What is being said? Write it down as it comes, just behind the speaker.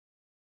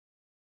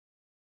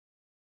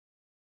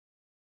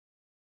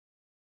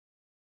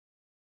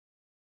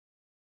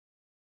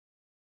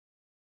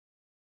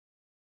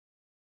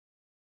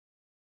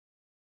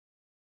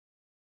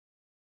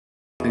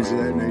things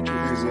of that nature,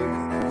 things of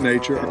that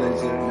nature,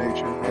 things of that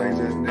nature, things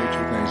of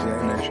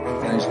that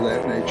nature, things of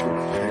that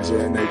nature, things of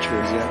that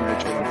nature, things of that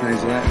nature,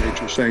 things of that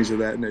nature, things of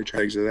that nature,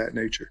 things of that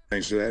nature,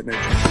 things of that nature.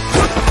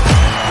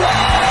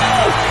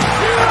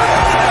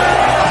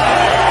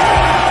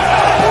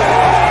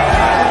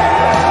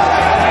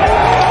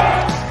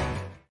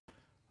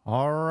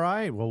 All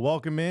right. Well,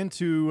 welcome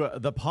into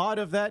the Pod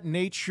of That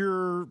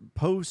Nature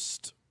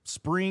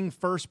post-spring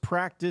first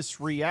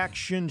practice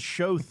reaction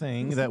show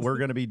thing that we're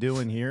going to be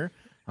doing here.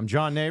 I'm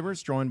John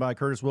Nabors, joined by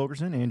Curtis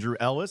Wilkerson, Andrew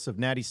Ellis of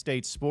Natty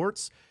State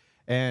Sports.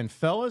 And,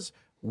 fellas,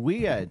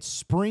 we had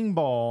spring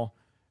ball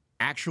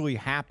actually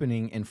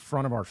happening in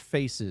front of our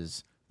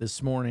faces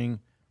this morning,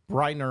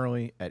 bright and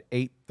early at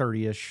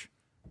 8:30-ish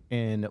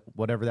in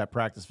whatever that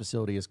practice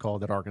facility is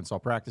called that Arkansas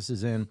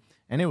practices in.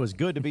 And it was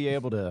good to be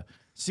able to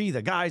see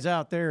the guys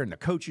out there and the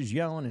coaches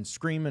yelling and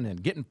screaming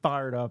and getting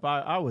fired up.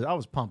 I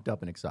was pumped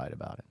up and excited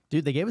about it.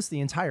 Dude, they gave us the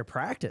entire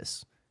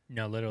practice.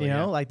 No, literally. You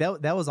know, like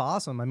that was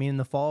awesome. I mean, in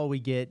the fall we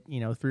get,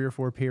 3 or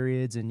 4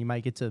 periods and you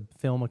might get to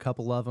film a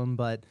couple of them,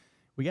 but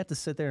we got to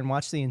sit there and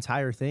watch the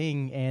entire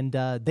thing, and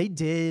they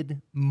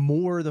did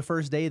more the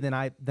first day than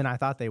I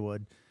thought they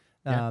would.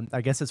 Yeah.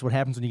 I guess that's what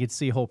happens when you get to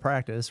see a whole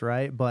practice,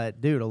 right? But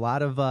dude, a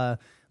lot of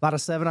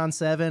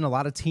 7-on-7, a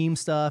lot of team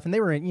stuff, and they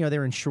were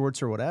in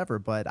shorts or whatever.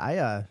 But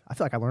I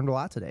feel like I learned a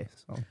lot today.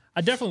 So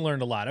I definitely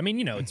learned a lot. I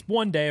mean, it's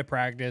one day of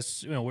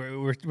practice.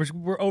 We're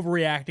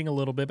overreacting a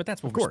little bit, but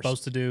that's what we're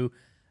supposed to do.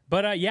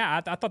 But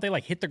I thought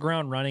they hit the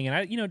ground running.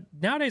 And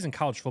nowadays in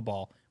college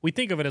football, we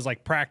think of it as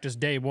like practice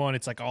day one.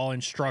 It's like all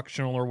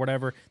instructional or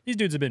whatever. These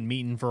dudes have been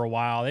meeting for a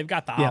while. They've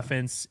got the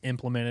offense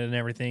implemented and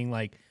everything.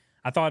 Like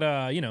I thought,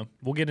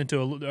 we'll get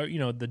into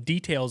the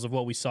details of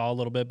what we saw a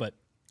little bit, but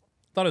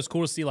I thought it was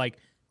cool to see like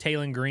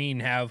Taylon Green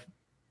have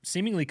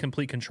seemingly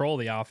complete control of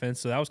the offense.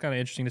 So that was kind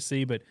of interesting to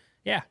see. But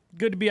yeah,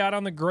 good to be out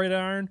on the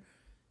gridiron.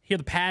 Hear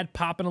the pad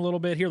popping a little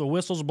bit. Hear the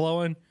whistles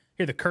blowing.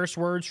 Hear the curse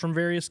words from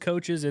various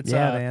coaches. It's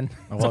man.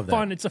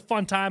 It's a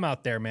fun time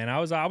out there, man. I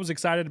was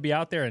excited to be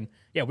out there, and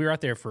yeah, we were out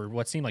there for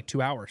what seemed like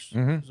 2 hours.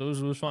 Mm-hmm. So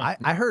it was fun.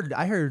 I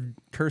heard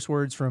curse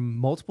words from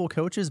multiple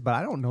coaches, but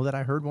I don't know that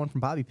I heard one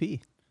from Bobby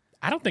P.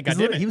 I don't think I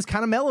did. He was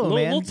kind of mellow,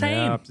 man. A little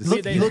tame.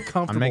 He looked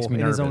comfortable in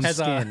his own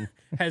skin.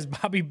 Has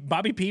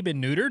Bobby P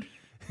been neutered?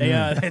 They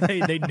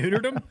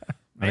neutered him.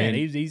 Man,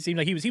 he seemed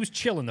like he was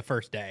chilling the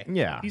first day.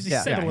 Yeah, he's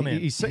settling in.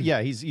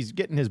 He's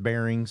getting his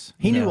bearings.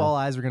 He knew all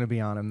eyes were going to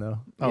be on him, though.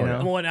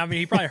 Well, I mean,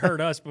 he probably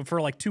heard us, but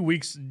for like 2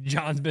 weeks,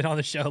 John's been on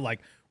the show.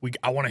 Like,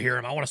 I want to hear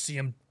him. I want to see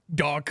him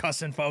dog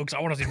cussing folks. I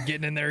want to see him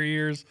getting in their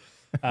ears.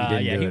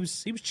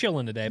 He was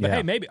chilling today. But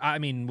hey, maybe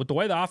with the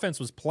way the offense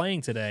was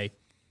playing today,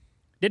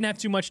 didn't have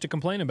too much to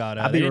complain about.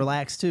 I'd be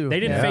relaxed too. They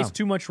didn't face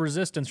too much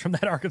resistance from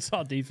that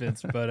Arkansas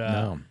defense, but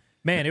no.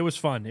 Man, it was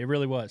fun. It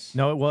really was.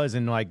 No, it was,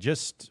 and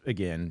just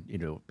again,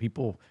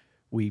 people,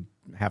 we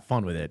have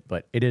fun with it,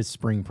 but it is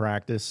spring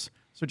practice,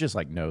 so just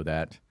know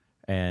that,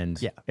 and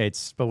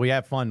but we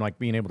have fun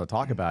being able to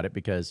talk about it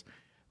because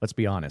let's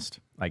be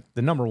honest,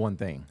 the number one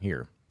thing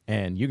here,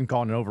 and you can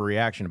call it an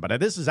overreaction, but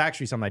this is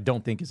actually something I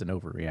don't think is an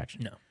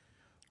overreaction. No,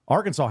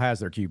 Arkansas has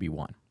their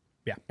QB1,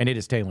 and it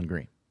is Taylon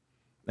Green,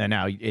 and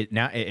now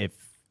if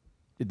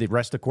the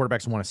rest of the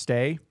quarterbacks want to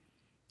stay,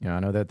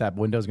 I know that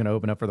window is going to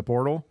open up for the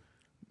portal.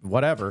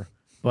 Whatever,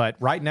 but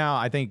right now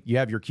I think you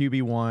have your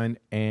QB1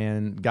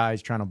 and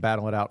guys trying to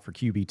battle it out for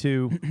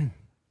QB2,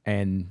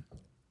 and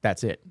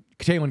that's it.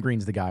 Taylon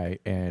Green's the guy,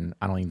 and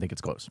I don't even think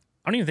it's close.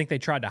 I don't even think they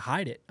tried to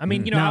hide it. I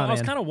mean, I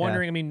was kind of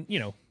wondering. I mean,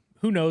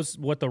 who knows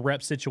what the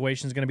rep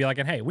situation is going to be like?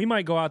 And hey, we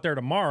might go out there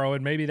tomorrow,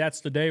 and maybe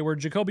that's the day where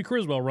Jacoby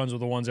Criswell runs with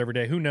the ones every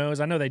day. Who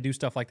knows? I know they do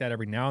stuff like that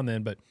every now and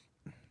then, but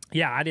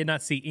yeah, I did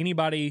not see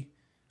anybody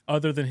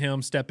other than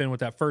him step in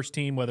with that first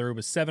team, whether it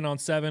was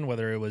 7-on-7,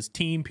 whether it was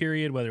team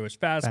period, whether it was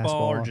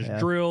fastball or just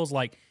drills.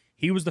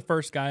 He was the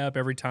first guy up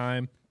every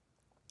time,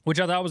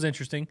 which I thought was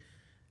interesting.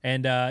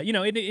 And,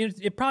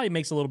 it probably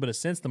makes a little bit of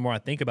sense the more I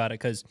think about it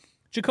because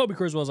Jacoby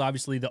Criswell is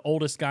obviously the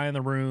oldest guy in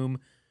the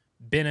room,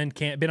 been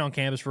on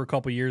campus for a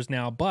couple years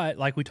now. But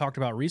like we talked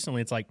about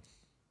recently, it's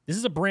this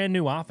is a brand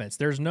new offense.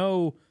 There's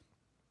no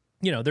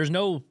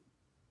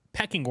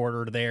pecking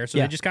order there. So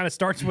it just kind of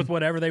starts with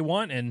whatever they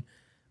want, and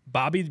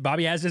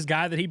Bobby has this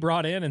guy that he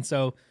brought in, and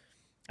so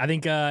I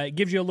think it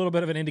gives you a little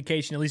bit of an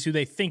indication, at least who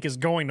they think is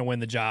going to win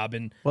the job.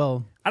 And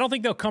I don't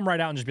think they'll come right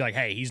out and just be like,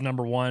 "Hey, he's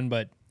number one."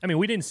 But I mean,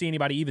 we didn't see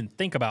anybody even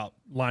think about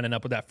lining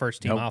up with that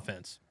first team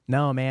offense.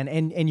 No, man,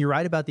 and you're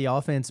right about the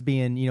offense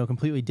being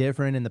completely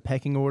different in the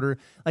pecking order.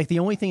 The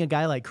only thing a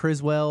guy like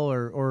Criswell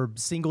or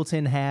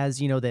Singleton has,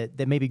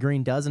 that maybe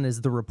Green doesn't,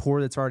 is the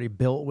rapport that's already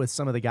built with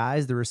some of the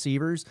guys, the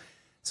receivers.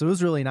 So it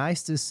was really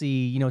nice to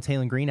see,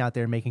 Taylon Green out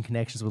there making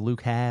connections with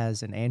Luke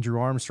Haas and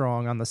Andrew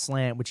Armstrong on the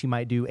slant, which he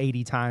might do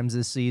 80 times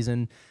this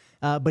season.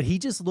 But he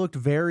just looked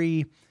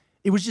it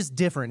was just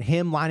different.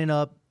 Him lining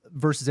up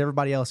versus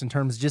everybody else in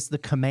terms of just the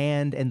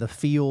command and the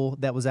feel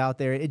that was out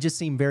there. It just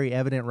seemed very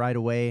evident right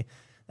away.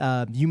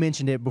 You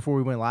mentioned it before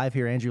we went live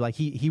here, Andrew.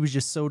 He was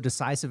just so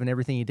decisive in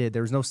everything he did.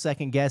 There was no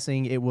second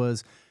guessing. It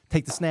was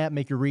take the snap,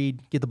 make your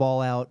read, get the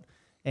ball out.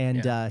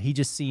 And he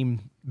just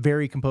seemed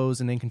very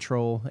composed and in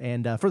control.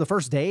 And for the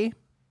first day,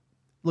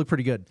 looked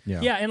pretty good.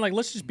 Yeah, and like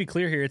let's just be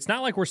clear here. It's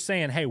not like we're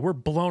saying, hey, we're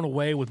blown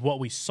away with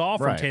what we saw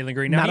from Taylor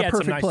Green. Now, not a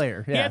perfect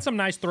player. He had some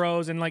nice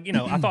throws, and like,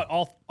 I thought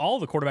all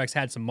the quarterbacks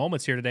had some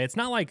moments here today. It's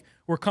not like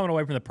we're coming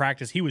away from the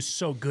practice. He was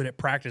so good at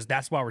practice.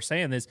 That's why we're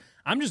saying this.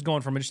 I'm just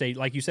going from just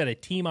like you said, a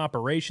team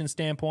operation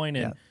standpoint,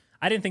 and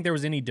I didn't think there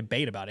was any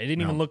debate about it. It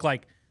didn't even look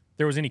like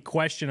there was any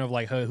question of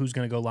like who's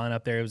going to go line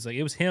up there. It was like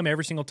it was him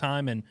every single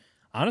time, and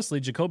honestly,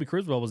 Jacoby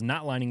Criswell was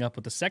not lining up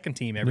with the second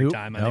team every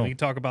time. I think we can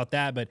talk about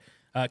that, but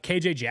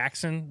KJ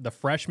Jackson, the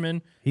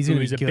freshman, he's a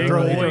big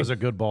boy. He throws a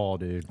good ball,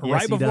 dude.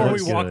 Right before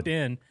we walked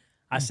in,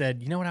 I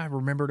said, you know what I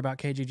remembered about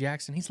KJ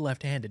Jackson? He's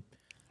left-handed.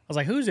 I was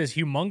like, who's this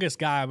humongous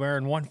guy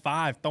wearing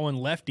 1.5 throwing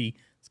lefty?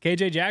 It's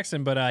KJ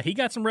Jackson, but he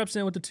got some reps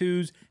in with the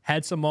twos,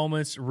 had some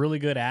moments, really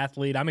good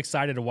athlete. I'm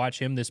excited to watch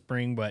him this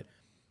spring, but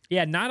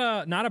yeah,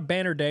 not a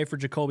banner day for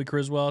Jacoby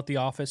Criswell at the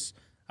office,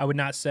 I would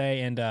not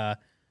say. And if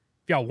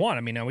y'all want,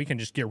 I mean, now we can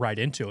just get right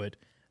into it.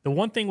 The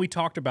one thing we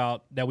talked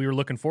about that we were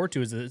looking forward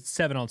to is the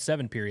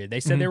 7-on-7 period. They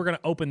said they were going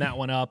to open that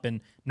one up,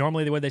 and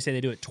normally the way they say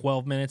they do it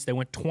 12 minutes, they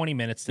went 20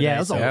 minutes today. Yeah, it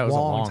was a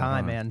long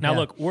time, man. Now,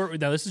 look,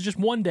 this is just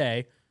one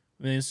day.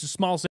 I mean, it's a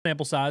small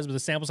sample size, but the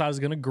sample size is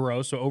going to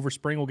grow, so over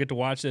spring we'll get to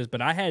watch this.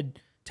 But I had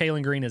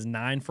Taylor Green as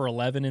 9 for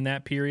 11 in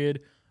that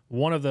period,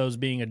 one of those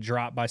being a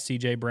drop by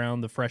C.J.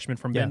 Brown, the freshman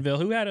from Bentonville,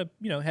 who had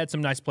had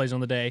some nice plays on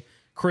the day.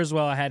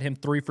 Criswell, I had him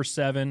 3 for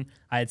 7.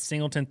 I had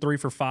Singleton 3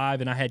 for 5,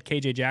 and I had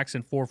KJ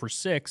Jackson 4 for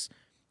 6.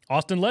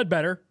 Austin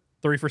Ledbetter,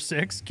 3 for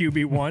 6,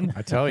 QB1.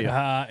 I tell you.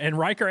 And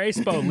Riker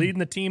Aspo leading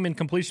the team in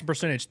completion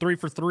percentage, 3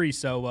 for 3.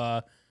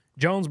 So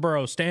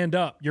Jonesboro, stand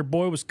up. Your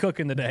boy was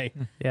cooking today.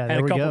 Yeah,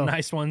 had a couple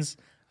nice ones.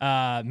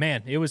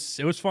 Man, it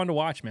was fun to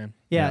watch, man.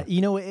 Yeah,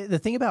 the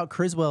thing about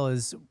Criswell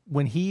is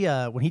when he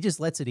just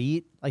lets it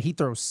eat, like he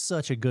throws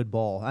such a good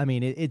ball. I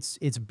mean, it's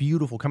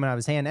beautiful coming out of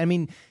his hand. I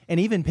mean, and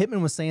even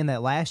Pittman was saying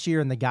that last year,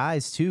 and the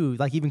guys too,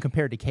 like even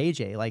compared to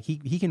KJ, like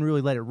he can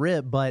really let it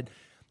rip, but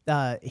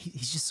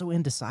he's just so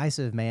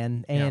indecisive,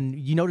 man. And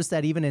you notice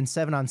that even in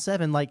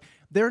 7-on-7, like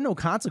there are no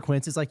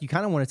consequences. Like you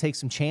kind of want to take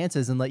some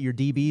chances and let your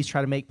DBs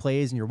try to make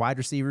plays and your wide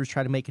receivers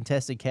try to make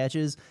contested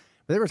catches.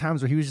 But there were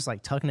times where he was just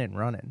like tucking it and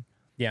running.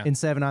 Yeah, in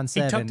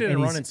 7-on-7, he tucked it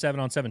and run in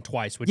 7-on-7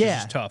 twice, which is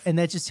just tough. And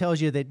that just tells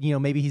you that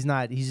maybe he's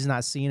just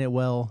not seeing it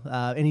well,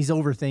 and he's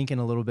overthinking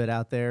a little bit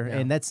out there.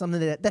 And that's something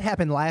that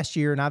happened last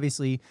year, and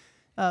obviously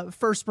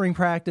first spring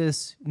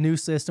practice, new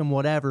system,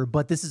 whatever.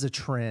 But this is a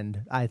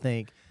trend, I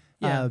think.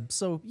 Yeah.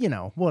 So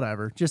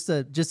whatever, just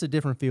a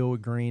different feel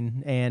with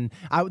Green. And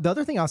the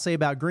other thing I'll say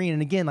about Green,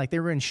 and again, like they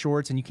were in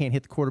shorts, and you can't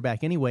hit the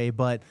quarterback anyway,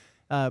 but.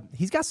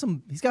 He's got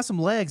some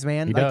legs,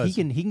 man. He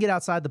can get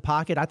outside the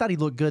pocket. I thought he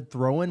looked good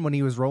throwing when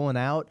he was rolling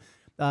out,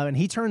 and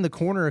he turned the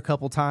corner a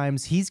couple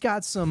times. He's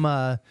got some.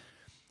 I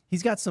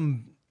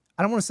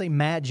don't want to say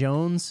Matt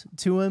Jones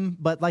to him,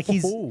 but like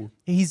he's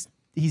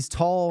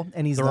tall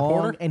and he's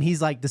long and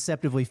he's like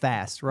deceptively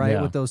fast,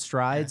 right, with those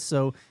strides.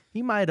 So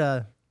he might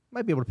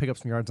be able to pick up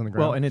some yards on the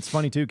ground. Well, and it's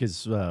funny too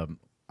because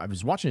I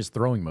was watching his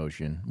throwing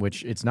motion,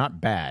 which it's not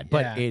bad,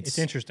 but it's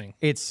interesting.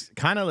 It's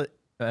kind of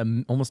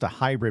almost a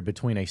hybrid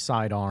between a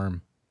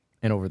sidearm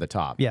and over the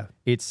top. Yeah.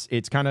 It's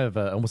kind of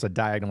almost a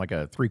diagonal, like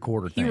a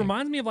 3/4 thing. He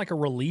reminds me of like a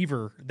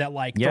reliever that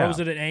like throws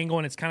it at an angle,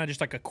 and it's kind of just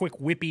like a quick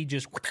whippy,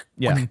 just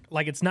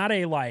like it's not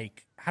a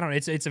like I don't know.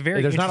 It's a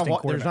very there's interesting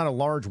there's not a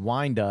large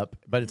wind up,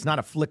 but it's not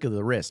a flick of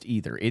the wrist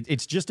either.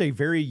 It's just a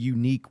very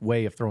unique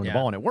way of throwing the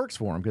ball, and it works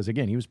for him because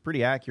again he was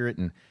pretty accurate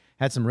and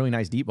had some really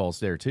nice deep balls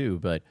there too.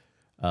 But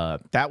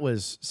that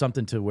was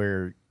something to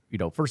where.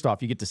 First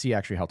off, you get to see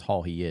actually how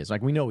tall he is.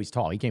 Like, we know he's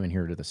tall. He came in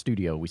here to the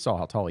studio. We saw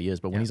how tall he is.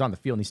 But when he's on the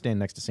field and he's standing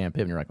next to Sam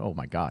Pittman, you're like, oh,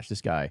 my gosh,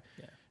 this guy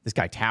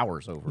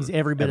towers over He's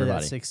every bit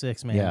everybody. of that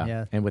 6'6", man.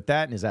 Yeah. And with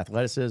that and his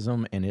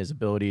athleticism and his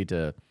ability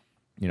to,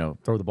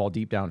 throw the ball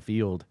deep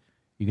downfield,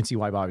 you can see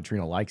why Bobby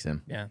Petrino likes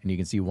him. Yeah. And you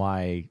can see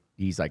why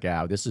he's like,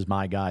 this is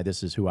my guy.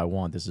 This is who I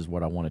want. This is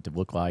what I want it to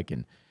look like.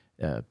 And,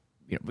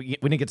 we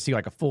didn't get to see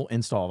like a full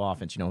install of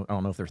offense. I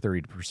don't know if they're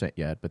 30%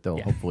 yet, but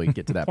they'll hopefully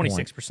get to that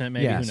 26%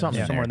 maybe. Yeah,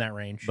 somewhere in that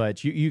range.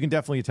 But you can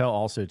definitely tell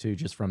also too,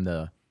 just from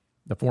the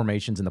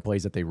formations and the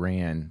plays that they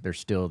ran, there's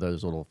still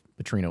those little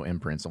Petrino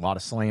imprints. A lot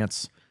of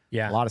slants.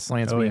 Yeah, a lot of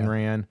slants being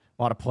ran.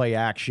 A lot of play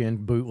action,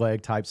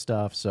 bootleg type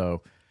stuff.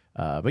 So,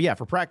 but yeah,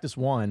 for practice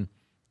one,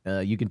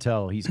 you can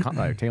tell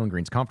Taylor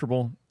Green's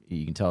comfortable.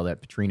 You can tell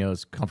that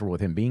Petrino's comfortable with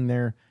him being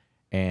there,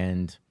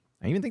 and.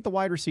 I even think the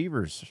wide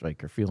receivers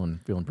are feeling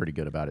pretty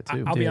good about it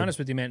too. I'll be honest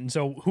with you, man. And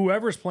so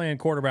whoever's playing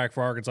quarterback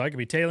for Arkansas, it could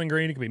be Taylor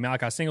Green, it could be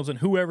Malachi Singleton,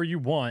 whoever you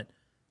want.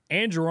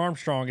 Andrew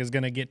Armstrong is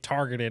going to get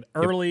targeted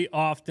early,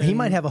 often. He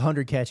might have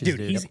 100 catches,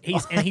 dude.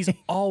 He's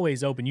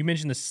always open. You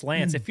mentioned the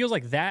slants. It feels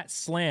like that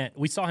slant.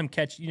 We saw him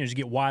catch, just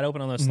get wide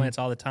open on those slants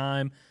all the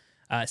time.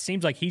 It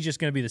seems like he's just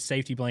going to be the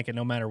safety blanket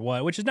no matter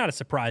what, which is not a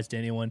surprise to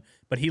anyone.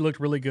 But he looked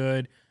really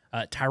good.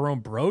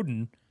 Tyrone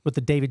Broden. With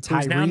the David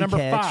Tyree now number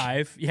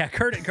catch. 5. Yeah,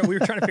 Curtis, we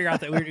were trying to figure out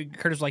that.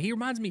 Curtis was like, he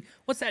reminds me,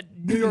 what's that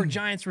New York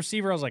Giants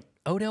receiver? I was like,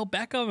 Odell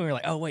Beckham? And we were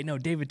like, oh, wait, no,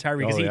 David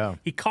Tyree. Because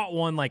he caught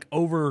one like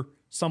over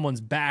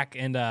someone's back,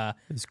 and I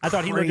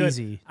thought he looked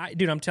good.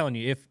 Dude, I'm telling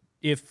you,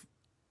 if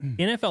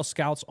NFL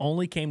scouts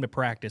only came to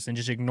practice and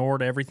just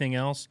ignored everything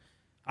else,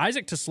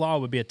 Isaac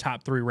TeSlaa would be a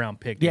top 3 round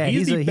pick. Dude. Yeah,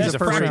 he's the best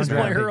practice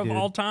player pick, of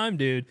all time,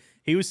 dude.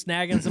 He was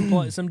snagging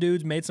some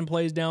dudes, made some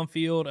plays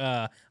downfield.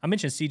 I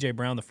mentioned C.J.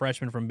 Brown, the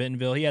freshman from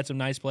Bentonville. He had some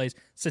nice plays.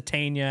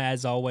 Satania,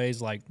 as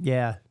always,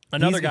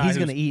 another guy he's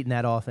going to eat in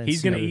that offense.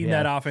 He's going to eat in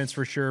that offense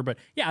for sure. But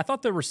yeah, I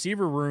thought the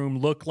receiver room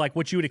looked like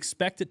what you would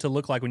expect it to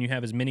look like when you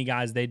have as many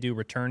guys they do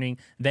returning.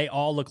 They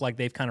all look like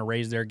they've kind of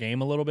raised their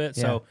game a little bit.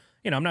 Yeah. So,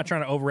 I'm not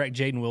trying to overact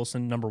Jaden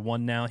Wilson, number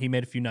 1 now. He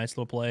made a few nice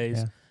little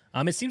plays.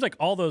 Yeah. It seems like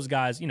all those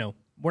guys,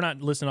 we're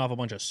not listing off a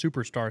bunch of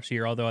superstars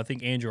here, although I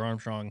think Andrew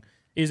Armstrong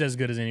is as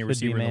good as any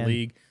receiver in the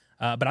league.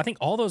 But I think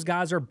all those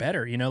guys are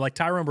better. Like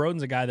Tyrone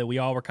Broden's a guy that we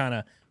all were kind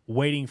of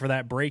waiting for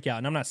that breakout.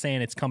 And I'm not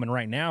saying it's coming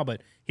right now,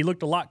 but he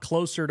looked a lot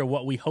closer to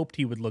what we hoped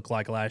he would look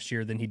like last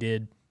year than he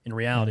did in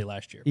reality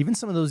last year. Even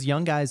some of those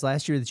young guys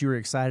last year that you were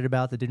excited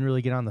about that didn't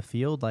really get on the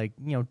field,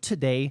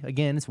 today,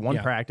 again, it's one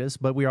practice,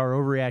 but we are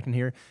overreacting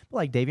here. But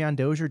like Davion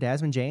Dozier,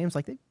 Desmond James,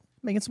 they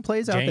making some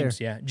plays out there.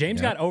 Yeah.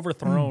 James got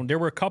overthrown. There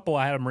were a couple,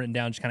 I had them written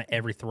down, just kind of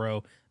every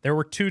throw. There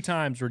were 2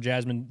 times where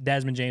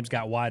Desmond James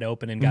got wide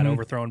open and got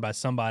overthrown by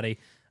somebody.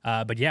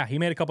 But yeah, he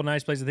made a couple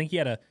nice plays. I think he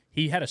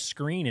had a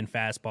screen in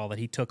fastball that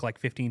he took like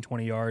 15,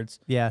 20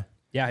 yards. Yeah.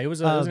 Yeah, it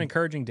was an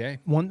encouraging day.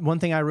 One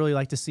thing I really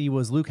like to see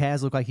was Luke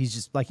Has looked like he's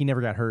just he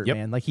never got hurt,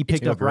 man. Like he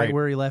picked up right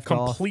where he left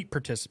off. Complete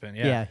participant,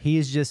 yeah. Yeah, he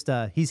is just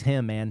he's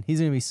him, man. He's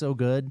going to be so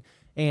good.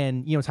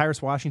 And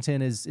Tyrus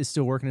Washington is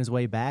still working his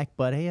way back,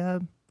 but hey, I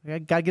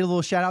got to get a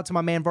little shout out to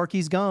my man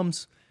Barkey's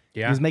Gums.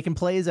 Yeah. He was making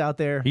plays out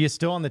there. He is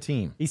still on the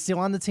team. He's still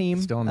on the team.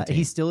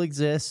 He still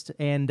exists,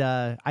 and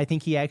I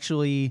think he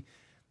actually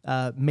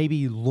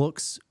maybe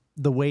looks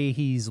the way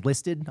he's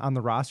listed on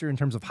the roster in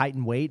terms of height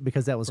and weight,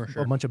 because that was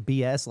a bunch of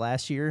BS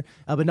last year.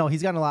 But no,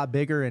 he's gotten a lot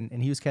bigger, and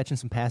he was catching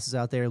some passes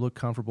out there, looked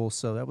comfortable.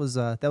 So that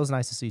was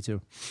nice to see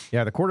too.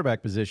 Yeah, the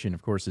quarterback position,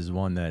 of course, is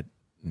one that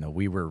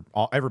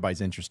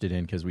everybody's interested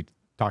in, because we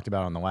talked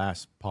about on the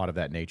last pod of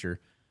that nature,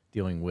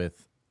 dealing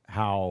with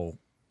how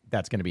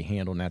that's going to be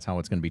handled, and that's how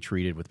it's going to be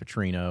treated with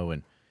Petrino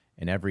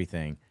and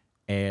everything.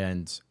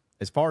 And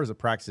as far as the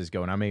practices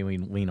go, and I may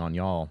lean on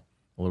y'all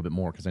a little bit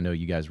more because I know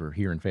you guys were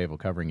here in Fayetteville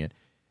covering it.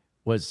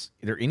 Was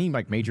there any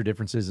major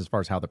differences as far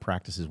as how the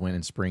practices went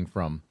in spring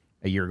from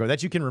a year ago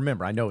that you can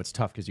remember? I know it's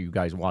tough because you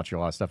guys watch a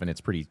lot of stuff and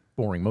it's pretty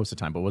boring most of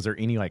the time, but was there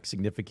any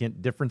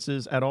significant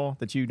differences at all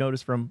that you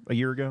noticed from a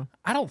year ago?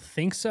 I don't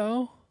think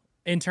so.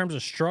 In terms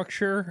of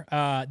structure,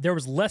 there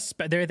was less.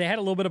 They had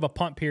a little bit of a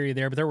punt period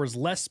there, but there was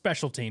less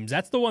special teams.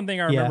 That's the one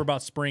thing I remember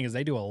about spring is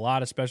they do a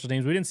lot of special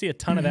teams. We didn't see a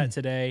ton of that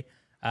today.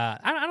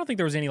 I don't think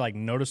there was any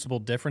noticeable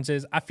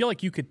differences. I feel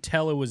like you could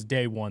tell it was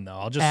day one, though.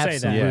 I'll just say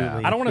that. Yeah.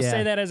 I don't want to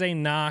say that as a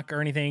knock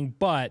or anything,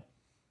 but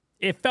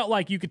it felt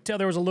like you could tell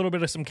there was a little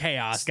bit of some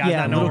chaos. Guys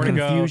not knowing where to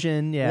go.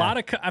 Confusion.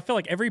 Yeah, I feel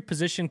like every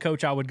position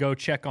coach I would go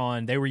check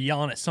on, they were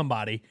yelling at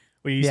somebody.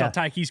 You saw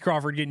Tykees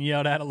Crawford getting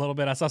yelled at a little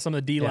bit. I saw some of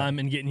the D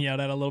linemen getting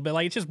yelled at a little bit.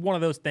 It's just one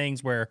of those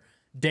things where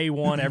day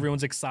one,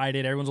 everyone's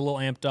excited, everyone's a little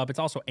amped up. It's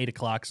also 8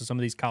 o'clock, so some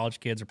of these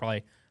college kids are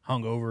probably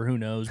hungover, who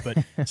knows, but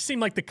it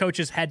seemed like the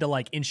coaches had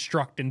to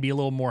instruct and be a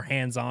little more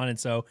hands-on, and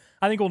so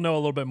I think we'll know a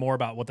little bit more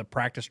about what the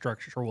practice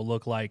structure will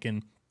look like.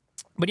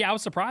 But yeah, I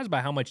was surprised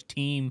by how much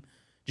team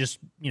just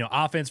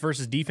offense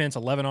versus defense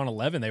 11 on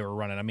 11 they were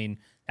running. I mean,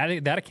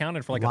 that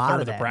accounted for a third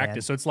of the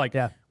practice, man. So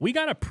it's we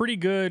got a pretty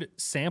good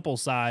sample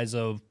size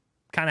of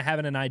kind of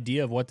having an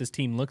idea of what this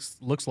team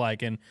looks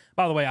like. And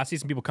by the way, I see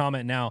some people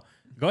comment now.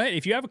 Go ahead.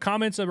 If you have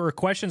comments or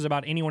questions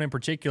about anyone in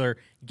particular,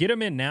 get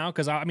them in now,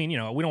 because, we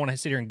don't want to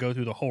sit here and go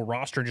through the whole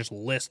roster and just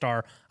list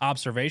our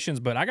observations,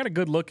 but I got a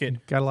good look at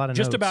a lot of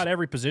just notes. About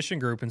every position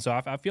group, and so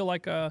I feel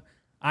like I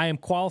am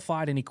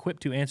qualified and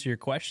equipped to answer your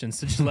questions,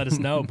 so just let us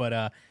know.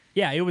 But,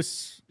 yeah, it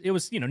was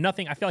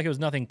nothing. I feel like it was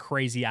nothing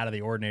crazy out of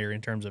the ordinary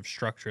in terms of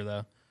structure,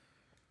 though.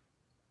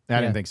 I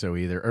didn't think so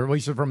either, or at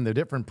least from the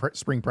different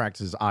spring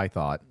practices I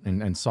thought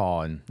and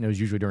saw, and it was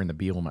usually during the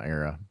Bielema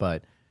era.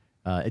 But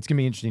it's going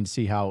to be interesting to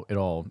see how it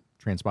all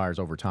transpires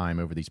over time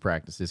over these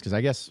practices, because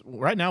I guess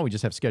right now we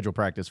just have scheduled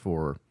practice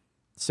for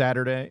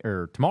Saturday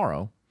or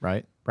tomorrow,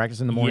 right?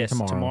 Practice in the morning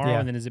tomorrow.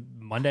 And then is it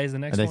Monday's the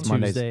next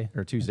one?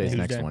 Tuesday's the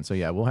next one. So,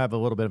 yeah, we'll have a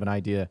little bit of an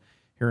idea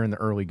here in the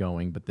early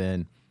going, but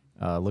then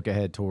look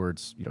ahead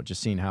towards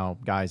just seeing how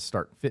guys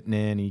start fitting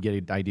in, and you get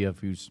an idea of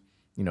who's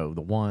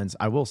the ones.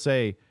 I will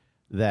say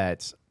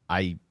that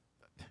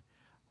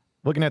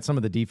looking at some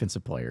of the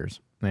defensive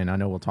players, and I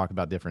know we'll talk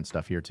about different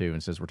stuff here too,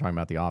 and since we're talking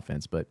about the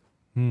offense, but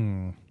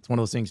it's one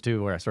of those things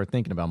too where I start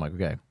thinking about, I'm like,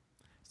 okay,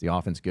 is the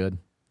offense good?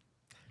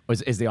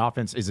 Is the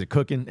offense, is it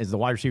cooking? Is the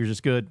wide receivers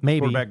just good? Maybe.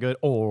 Quarterback good?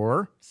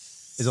 Or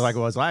is it like it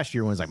was last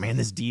year when it was like, man,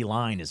 this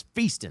D-line is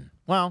feasting?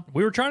 Well,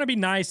 we were trying to be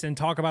nice and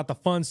talk about the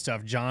fun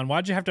stuff, John.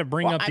 Why'd you have to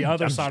bring up the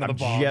other side of the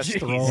ball? Just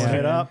throwing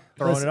it up.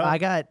 I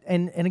got,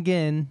 and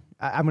again,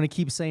 I'm going to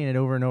keep saying it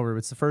over and over.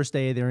 It's the first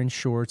day, they're in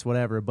shorts,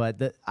 whatever.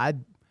 But I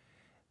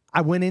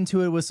went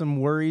into it with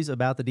some worries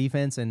about the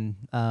defense, and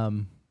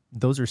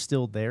those are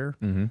still there.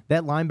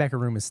 That linebacker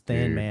room is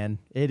thin, man.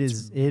 It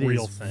is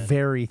real thin.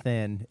 Very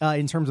thin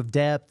in terms of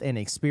depth and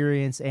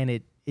experience, and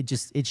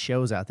it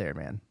shows out there,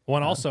 man. Well,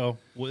 and also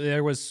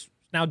there was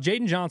now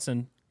Jaden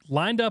Johnson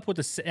lined up with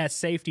at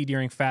safety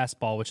during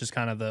fastball, which is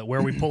kind of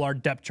where we pull our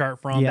depth chart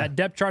from. That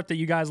depth chart that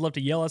you guys love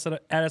to yell at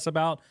us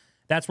about,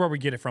 that's where we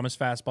get it from, is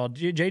fastball.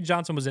 Jaden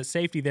Johnson was at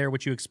safety there,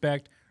 which you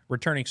expect,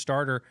 returning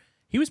starter.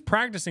 He was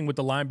practicing with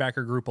the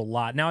linebacker group a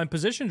lot. Now, in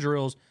position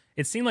drills,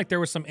 it seemed like there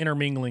was some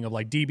intermingling of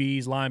like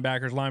DBs,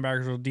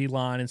 linebackers with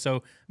D-line, and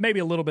so maybe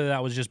a little bit of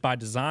that was just by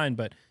design.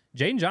 But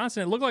Jaden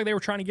Johnson, it looked like they were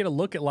trying to get a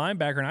look at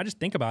linebacker, and I just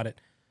think about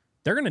it.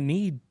 They're going to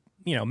need,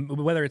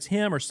 whether it's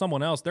him or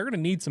someone else, they're going to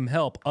need some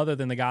help other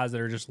than the guys that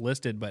are just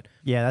listed. But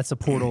yeah, that's a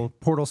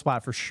portal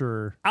spot for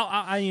sure.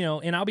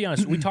 And I'll be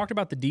honest, we talked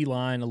about the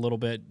D-line a little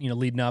bit,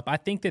 leading up. I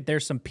think that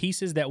there's some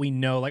pieces that we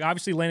know, like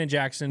obviously Landon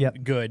Jackson,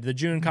 good. The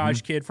June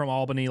Kaj kid from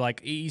Albany,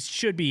 like he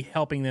should be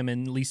helping them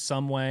in at least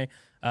some way.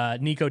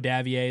 Nico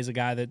Davier is a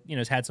guy that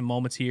has had some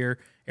moments here.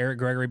 Eric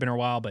Gregory been a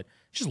while, but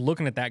just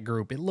looking at that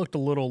group, it looked a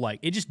little like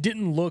it just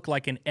didn't look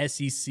like an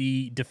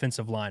SEC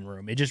defensive line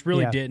room. It just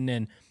really didn't.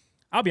 And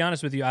I'll be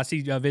honest with you, I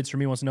see Vids for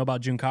me wants to know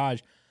about June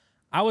Kaj.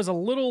 I was a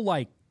little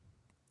like,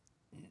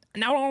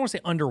 now I don't want to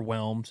say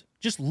underwhelmed.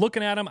 Just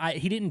looking at him,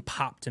 he didn't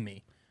pop to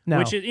me. No.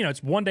 Which is,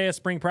 it's one day of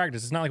spring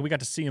practice. It's not like we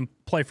got to see him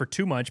play for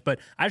too much. But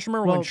I just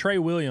remember when Trey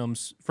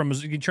Williams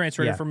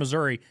transferred in from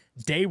Missouri,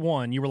 day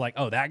one, you were like,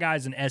 oh, that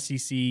guy's an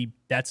SEC.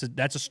 That's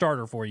a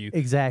starter for you.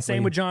 Exactly.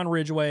 Same with John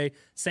Ridgeway.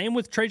 Same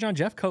with Trajan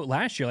Jeffcoat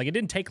last year. Like it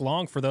didn't take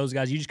long for those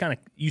guys. You just kind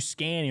of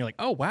scan and you're like,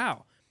 oh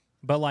wow.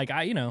 But like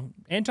Anton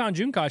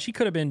Junkosh, he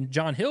could have been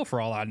John Hill for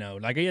all I know.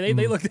 Like they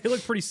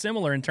look pretty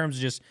similar in terms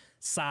of just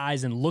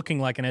size and looking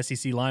like an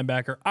SEC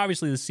linebacker.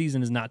 Obviously, the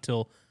season is not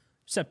till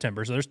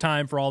September, so there's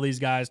time for all these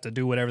guys to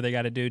do whatever they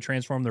got to do,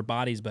 transform their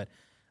bodies. But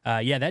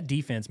that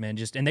defense, man,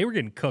 and they were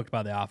getting cooked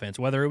by the offense,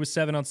 whether it was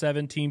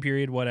 7-on-7, team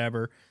period,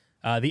 whatever.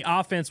 The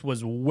offense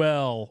was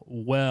well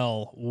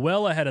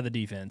ahead of the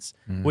defense,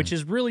 which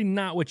is really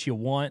not what you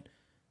want.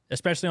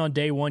 Especially on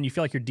day one, you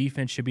feel like your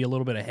defense should be a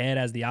little bit ahead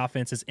as the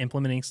offense is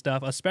implementing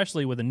stuff,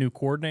 especially with a new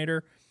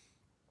coordinator.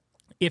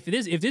 If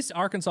this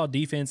Arkansas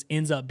defense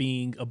ends up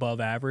being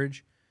above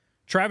average,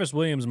 Travis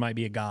Williams might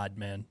be a god,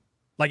 man.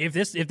 Like if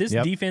this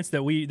defense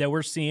that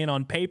we're seeing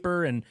on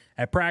paper and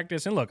at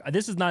practice, and look,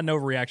 this is not an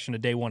overreaction to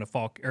day one of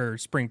fall or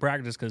spring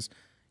practice, because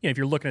if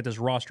you're looking at this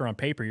roster on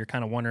paper, you're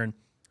kind of wondering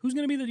who's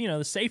going to be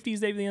the safeties.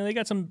 They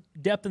got some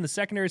depth in the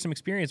secondary, some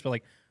experience, but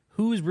like,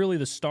 who's really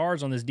the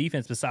stars on this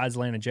defense besides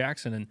Landon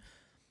Jackson? And,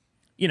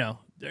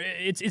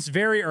 it's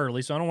very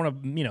early, so I don't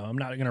want to, I'm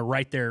not going to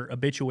write their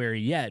obituary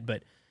yet,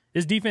 but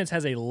this defense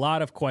has a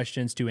lot of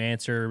questions to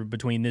answer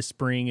between this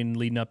spring and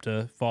leading up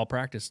to fall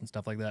practice and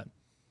stuff like that.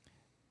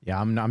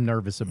 Yeah, I'm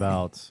nervous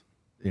about,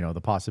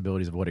 the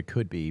possibilities of what it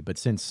could be. But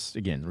since,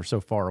 again, we're so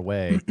far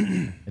away,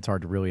 it's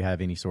hard to really have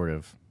any sort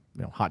of,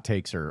 hot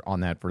takes or on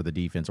that for the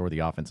defense or the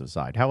offensive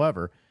side.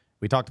 However,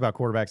 we talked about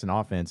quarterbacks and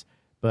offense.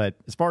 But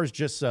as far as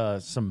just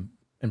some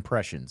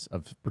impressions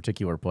of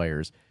particular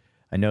players,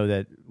 I know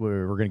that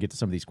we're going to get to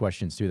some of these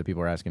questions, too, that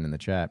people are asking in the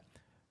chat.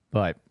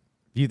 But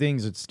a few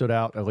things that stood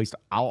out, at least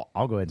I'll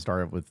go ahead and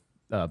start with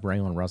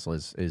Braylon Russell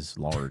is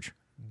large.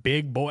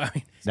 Big boy. I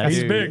mean,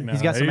 he's big now.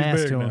 He's got some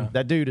ass to him.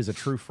 That dude is a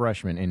true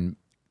freshman. And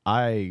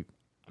I'm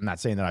not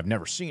saying that I've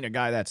never seen a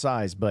guy that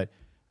size, but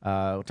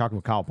talking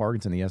with Kyle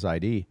Parkinson, the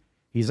SID,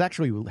 he's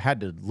actually had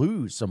to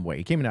lose some weight.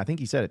 He came in, I think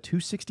he said, at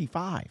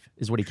 265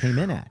 is what he came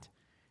in at.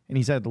 And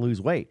he's had to lose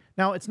weight.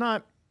 Now, it's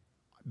not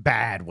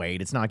bad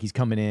weight. It's not like he's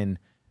coming in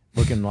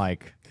looking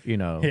like,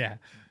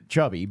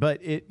 chubby.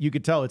 But you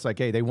could tell it's like,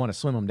 hey, they want to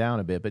slim him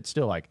down a bit. But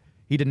still, like,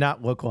 he did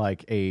not look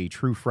like a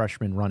true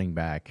freshman running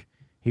back.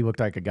 He looked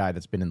like a guy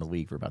that's been in the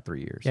league for about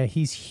 3 years. Yeah,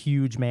 he's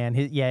huge, man.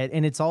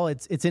 And it's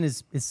in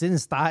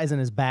his thighs and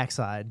his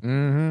backside.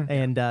 Mm-hmm.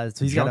 And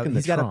so he's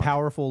got a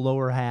powerful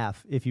lower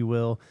half, if you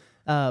will.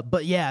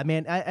 But yeah,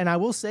 man, and I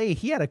will say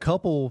he had a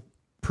couple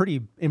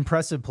pretty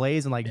impressive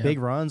plays and big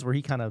runs where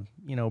he kind of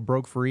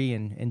broke free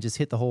and just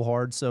hit the hole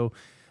hard. So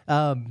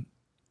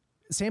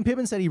Sam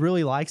Pittman said he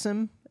really likes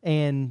him,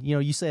 and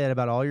you say that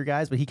about all your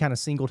guys, but he kind of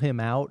singled him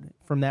out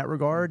from that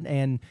regard,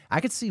 and I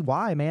could see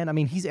why, man. I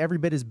mean, he's every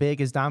bit as big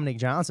as Dominic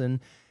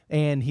Johnson,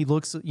 and he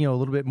looks a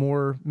little bit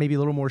more, maybe a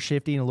little more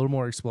shifty and a little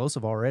more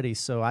explosive already.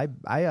 So I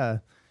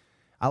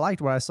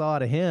liked what I saw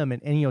out of him,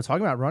 and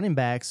talking about running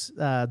backs,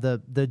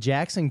 the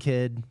Jackson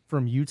kid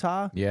from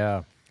Utah,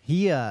 yeah.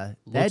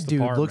 That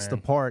dude looks the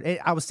part.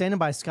 I was standing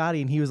by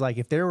Scottie, and he was like,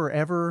 if there were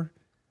ever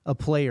a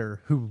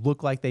player who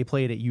looked like they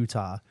played at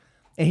Utah,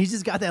 and he's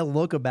just got that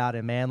look about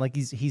him, man. Like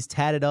he's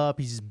tatted up.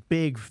 He's just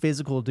big,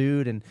 physical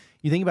dude. And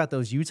you think about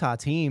those Utah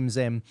teams,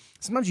 and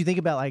sometimes you think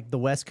about like the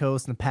West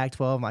Coast and the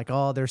Pac-12, and like,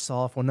 oh, they're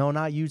soft. Well, no,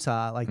 not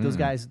Utah. Like those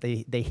guys,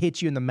 they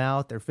hit you in the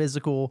mouth. They're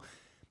physical.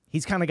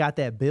 He's kind of got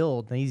that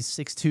build. And he's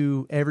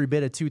 6'2", every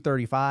bit of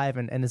 235.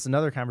 And it's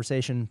another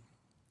conversation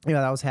that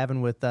I was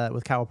having with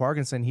Kyle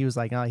Parkinson. He was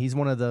like, he's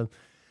one of the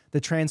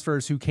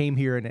transfers who came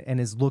here and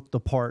has looked the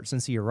part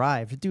since he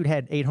arrived. The dude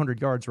had 800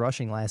 yards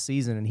rushing last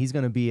season, and he's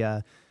going to be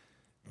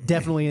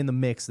definitely in the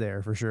mix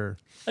there for sure.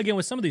 Again,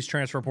 with some of these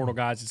transfer portal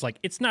guys, it's like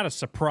it's not a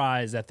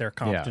surprise that they're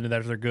competent and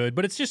that they're good,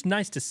 but it's just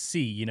nice to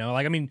see, you know.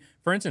 Like, I mean,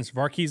 for instance,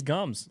 Varkey's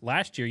Gums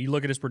last year, you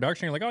look at his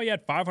production, you're like, oh, he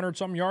had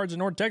 500-something yards in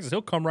North Texas.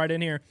 He'll come right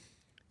in here.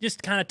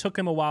 Just kind of took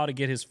him a while to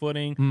get his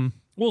footing.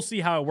 We'll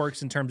see how it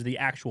works in terms of the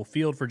actual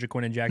field for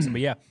Jaquindon Jackson.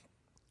 But, yeah,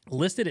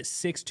 listed at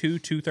 6'2",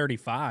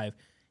 235.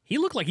 He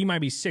looked like he might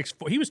be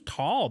 6'4". He was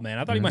tall, man.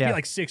 I thought he might be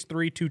like 6'3",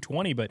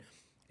 220, but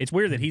it's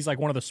weird that he's like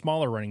one of the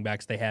smaller running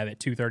backs they have at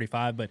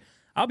 235. But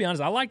I'll be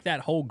honest, I like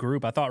that whole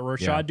group. I thought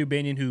Rashad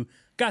Dubinion, who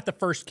got the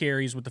first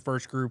carries with the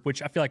first group,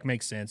 which I feel like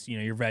makes sense. You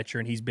know, you're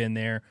veteran. He's been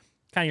there.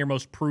 Kind of your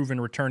most proven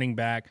returning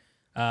back.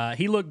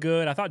 He looked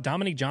good. I thought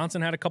Dominique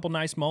Johnson had a couple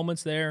nice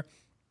moments there.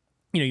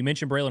 You know, you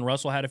mentioned Braylon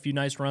Russell had a few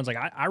nice runs. Like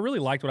I really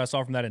liked what I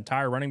saw from that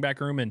entire running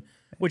back room, and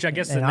which I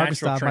guess is a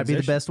natural transition. Might be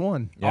the best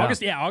one.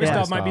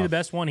 Augustov might be the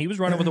best one. He was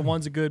running with the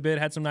ones a good bit,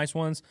 had some nice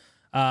ones.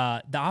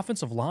 The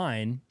offensive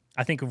line,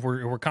 I think if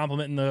we're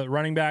complimenting the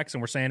running backs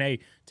and we're saying, hey,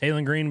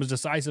 Taylor Green was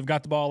decisive,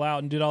 got the ball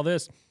out, and did all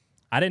this,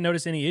 I didn't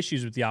notice any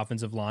issues with the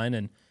offensive line.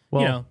 And, you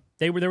know,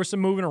 there was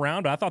some moving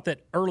around, but I thought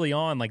that early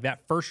on, like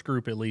that first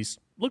group at least,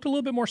 looked a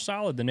little bit more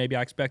solid than maybe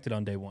I expected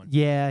on day one.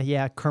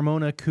 Yeah.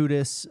 Carmona,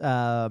 Kudus,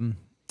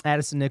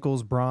 Addison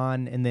Nichols,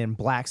 Braun, and then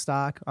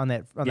Blackstock on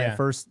that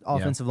first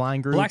offensive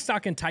line group.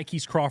 Blackstock and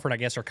Tykees Crawford, I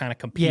guess, are kind of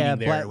competing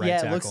there at right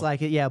tackle. It looks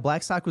like it. Yeah,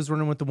 Blackstock was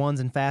running with the ones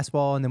in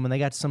fastball, and then when they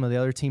got to some of the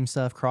other team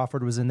stuff,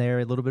 Crawford was in there,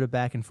 a little bit of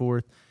back and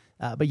forth.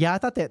 But yeah, I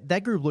thought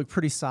that group looked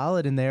pretty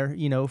solid in there,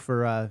 you know,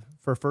 for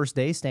first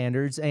day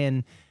standards.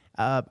 And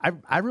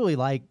I really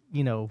like,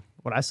 you know,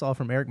 what I saw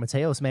from Eric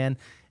Mateos, man.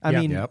 I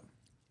mean,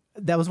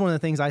 that was one of the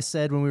things I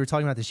said when we were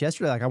talking about this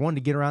yesterday. Like, I wanted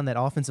to get around that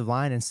offensive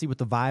line and see what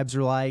the vibes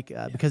are like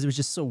because it was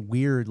just so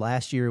weird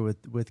last year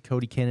with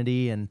Cody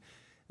Kennedy. And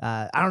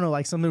I don't know,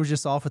 like something was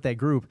just off with that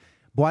group.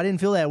 Boy, I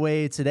didn't feel that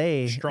way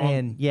today.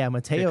 And yeah,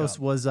 Mateos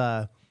was,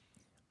 I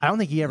don't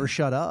think he ever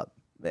shut up.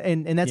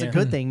 And that's a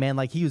good thing, man.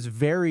 Like, he was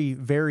very,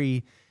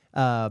 very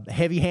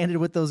heavy-handed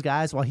with those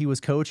guys while he was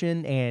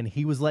coaching, and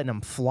he was letting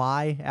them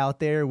fly out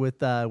there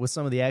with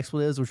some of the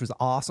expletives, which was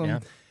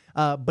awesome.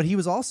 But he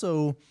was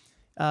also...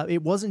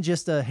 it wasn't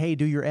just a, hey,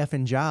 do your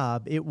effing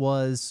job. It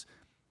was,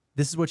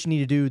 this is what you need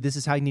to do. This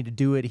is how you need to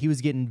do it. He was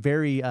getting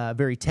very,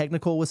 very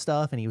technical with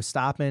stuff, and he was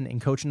stopping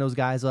and coaching those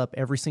guys up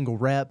every single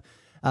rep.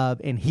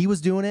 And he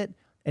was doing it,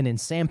 and then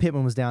Sam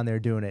Pittman was down there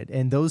doing it.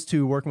 And those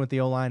two working with the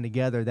O-line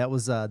together, that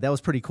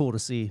was pretty cool to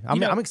see.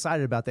 I'm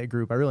excited about that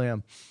group. I really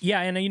am.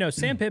 Yeah, and, you know,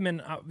 Sam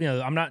Pittman, you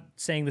know, I'm not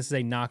saying this is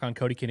a knock on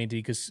Cody Kennedy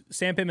because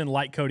Sam Pittman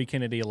liked Cody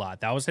Kennedy a lot.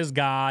 That was his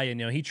guy, and,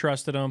 you know, he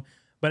trusted him.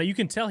 But you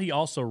can tell he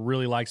also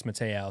really likes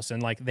Mateos,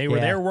 and like they were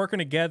there working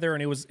together,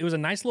 and it was a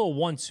nice little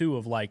 1-2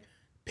 of like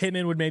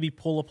Pittman would maybe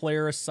pull a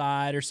player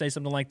aside or say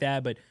something like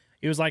that, but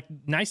it was like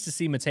nice to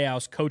see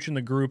Mateos coaching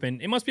the group,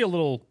 and it must be a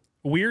little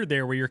weird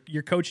there where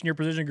you're coaching your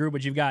position group,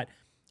 but you've got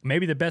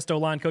maybe the best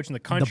O-line coach in the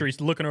country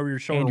looking over your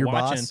shoulder your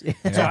watching. So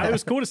it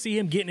was cool to see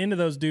him getting into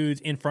those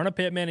dudes in front of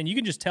Pittman, and you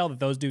can just tell that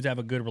those dudes have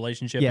a good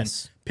relationship.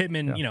 Yes. And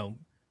Pittman, you know,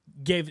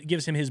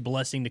 gives him his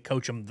blessing to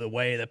coach him the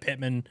way that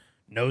Pittman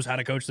knows how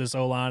to coach this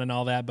O-line and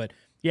all that. But,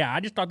 yeah, I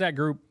just thought that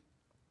group,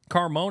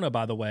 Carmona,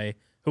 by the way,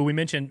 who we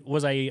mentioned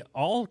was a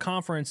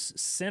all-conference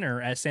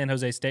center at San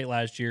Jose State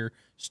last year,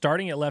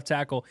 starting at left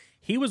tackle.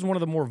 He was one of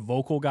the more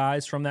vocal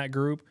guys from that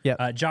group.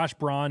 Josh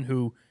Braun,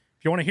 who,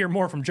 if you want to hear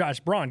more from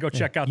Josh Braun, go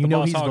check out the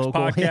Boss Hogs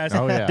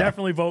podcast.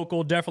 Definitely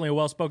vocal, definitely a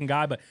well-spoken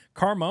guy. But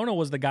Carmona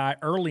was the guy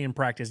early in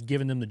practice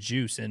giving them the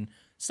juice and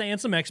saying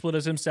some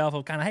expletives himself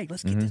of kind of, hey,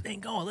 let's get this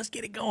thing going. Let's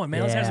get it going,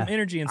 man. Let's have some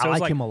energy. And so I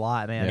like him a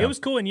lot, man. It was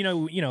cool. And, you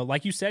know,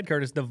 like you said,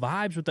 Curtis, the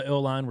vibes with the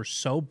O-line were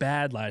so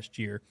bad last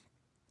year.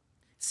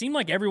 Seemed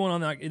like everyone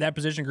on that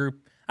position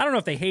group, I don't know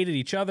if they hated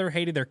each other,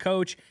 hated their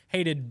coach,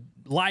 hated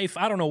life.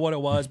 I don't know what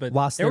it was, but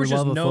lost there their was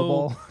just love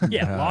of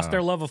football. Lost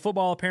their love of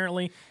football,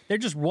 apparently. There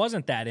just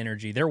wasn't that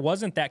energy. There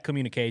wasn't that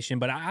communication,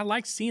 but I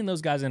like seeing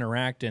those guys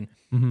interact. And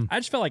I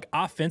just felt like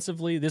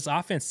offensively, this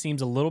offense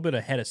seems a little bit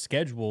ahead of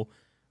schedule,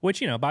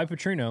 which, you know, by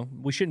Petrino,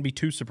 we shouldn't be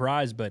too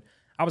surprised, but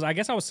I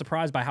guess I was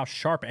surprised by how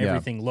sharp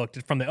everything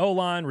looked. From the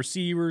O-line,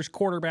 receivers,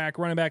 quarterback,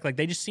 running back, like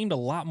they just seemed a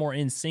lot more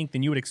in sync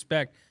than you would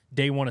expect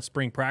day one of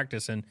spring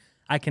practice. And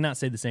I cannot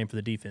say the same for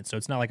the defense, so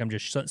it's not like I'm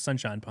just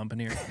sunshine pumping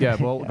here. Yeah,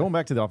 well, going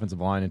back to the offensive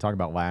line and talking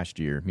about last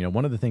year, you know,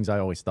 one of the things I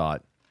always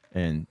thought,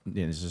 and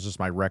this is just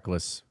my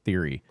reckless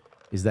theory,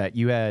 is that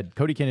you had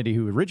Cody Kennedy,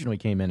 who originally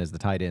came in as the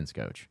tight ends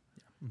coach.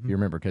 If you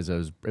remember, because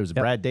it was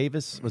Brad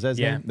Davis, was that his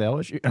name? The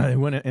LSU,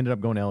 who ended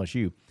up going to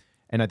LSU.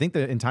 And I think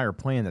the entire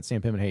plan that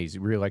Sam Pittman, hey,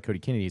 really like Cody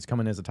Kennedy, is come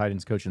in as a tight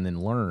ends coach and then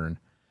learn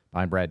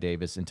behind Brad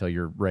Davis until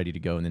you're ready to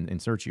go and then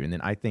insert you. And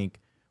then I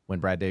think when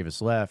Brad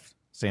Davis left,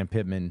 Sam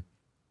Pittman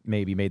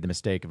maybe made the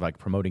mistake of like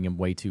promoting him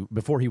way too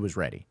before he was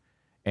ready.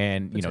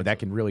 And, you know, that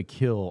can really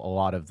kill a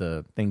lot of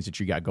the things that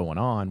you got going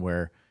on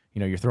where, you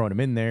know, you're throwing him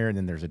in there and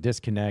then there's a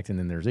disconnect and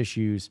then there's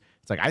issues.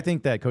 It's like, I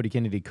think that Cody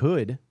Kennedy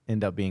could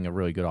end up being a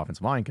really good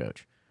offensive line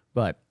coach.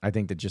 But I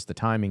think that just the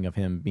timing of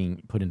him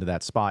being put into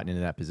that spot and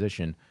into that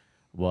position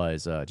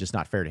was just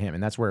not fair to him.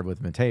 And that's where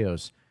with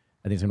Mateos,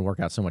 I think it's going to work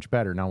out so much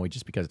better, not only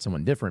just because it's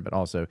someone different, but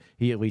also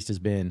he at least has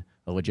been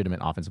a legitimate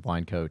offensive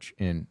line coach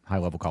in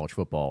high-level college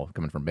football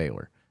coming from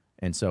Baylor.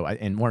 And so,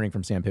 and learning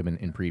from Sam Pittman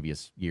in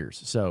previous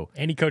years. So,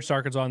 and he coached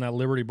Arkansas in that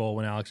Liberty Bowl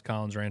when Alex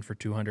Collins ran for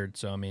 200.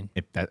 So, I mean,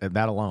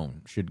 that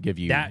alone should give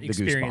you that the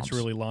experience goosebumps.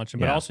 really launched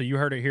him. But also, you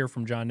heard it here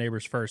from John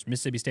Nabors first.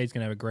 Mississippi State's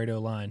going to have a great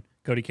O-line.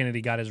 Cody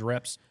Kennedy got his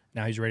reps.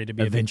 Now he's ready to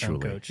be Eventually. a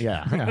big-time coach.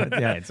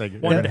 Yeah, it's like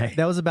One day.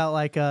 That was about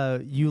like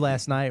you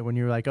last night when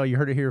you were like, "Oh, you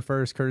heard it here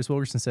first." Curtis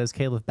Wilkerson says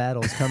Caleb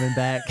Battle's coming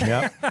back.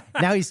 Yep.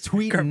 Now he's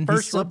tweeting.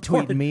 He's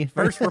subtweeting me.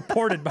 First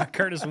reported by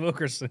Curtis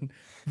Wilkerson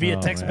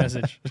via text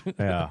message.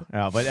 yeah.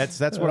 But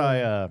that's what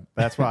I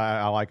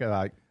like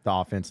the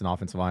offense and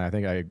offensive line. I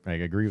think I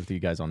agree with you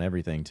guys on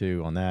everything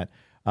too on that.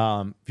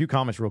 A few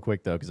comments real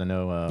quick though, because I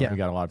know we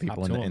got a lot of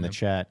people in the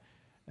chat.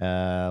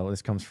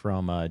 This comes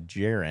from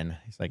Jaron.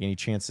 He's like, any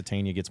chance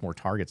Satania gets more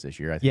targets this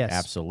year? I think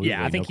absolutely.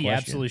 Yeah, I think he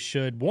absolutely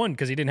should. One,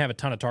 because he didn't have a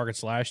ton of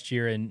targets last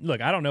year. And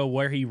look, I don't know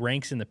where he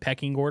ranks in the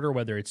pecking order,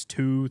 whether it's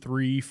 2,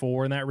 3,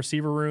 4 in that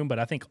receiver room, but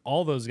I think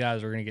all those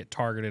guys are going to get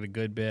targeted a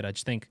good bit. I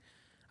just think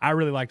I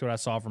really liked what I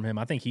saw from him.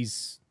 I think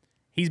he's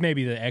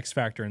maybe the X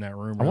factor in that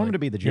room. Really. I want him to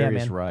be the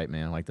Jarius Wright,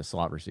 man, like the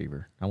slot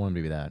receiver. I want him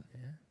to be that. Yeah.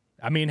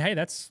 I mean, hey,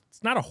 it's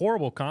not a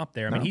horrible comp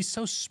there. I mean, he's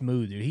so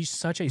smooth, dude. He's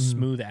such a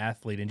smooth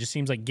athlete, and just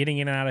seems like getting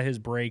in and out of his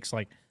breaks,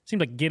 seems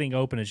like getting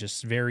open is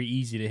just very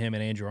easy to him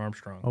and Andrew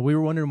Armstrong. Well, we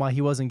were wondering why he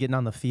wasn't getting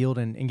on the field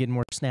and getting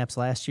more snaps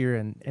last year,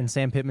 and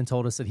Sam Pittman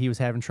told us that he was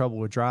having trouble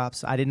with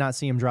drops. I did not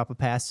see him drop a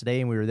pass today,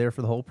 and we were there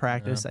for the whole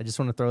practice. I just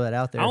want to throw that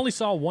out there. I only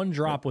saw one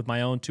drop with my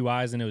own 2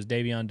 eyes, and it was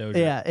Davion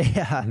Dozier.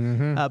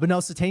 Yeah. But no,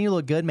 Satania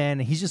looked good, man.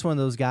 He's just one of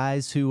those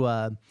guys who,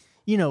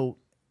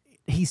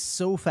 he's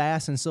so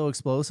fast and so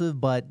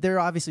explosive, but there are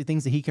obviously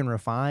things that he can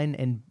refine,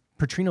 and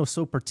Petrino's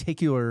so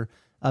particular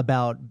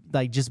about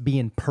like just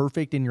being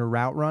perfect in your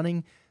route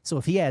running. So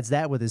if he adds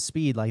that with his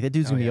speed, like that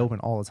dude's gonna be open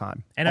all the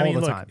time. And I mean,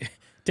 look,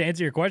 to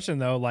answer your question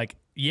though, like,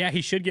 yeah,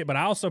 he should get, but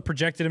I also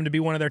projected him to be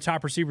one of their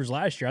top receivers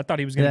last year. I thought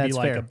he was gonna be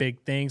like a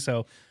big thing.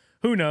 So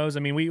who knows? I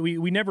mean,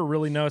 we never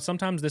really know.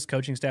 Sometimes this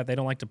coaching staff, they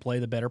don't like to play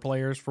the better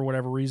players for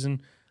whatever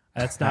reason.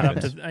 That's not up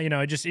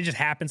to, it just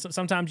happens.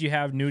 Sometimes you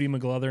have Nudie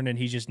McGlothern and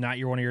he's just not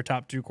one of your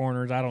top 2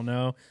 corners. I don't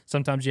know.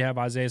 Sometimes you have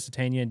Isaiah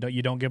Satania and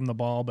you don't give him the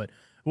ball, but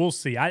we'll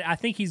see. I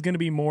think he's going to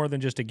be more than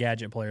just a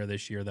gadget player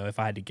this year, though, if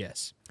I had to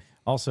guess.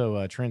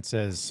 Also, Trent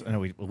says, I know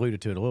we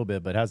alluded to it a little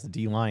bit, but how's the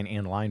D-line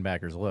and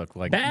linebackers look?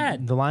 Like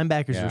bad. The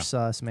linebackers are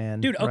sus,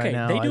 man. Dude, okay, right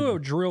now, they do a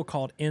drill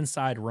called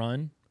inside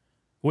run,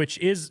 which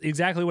is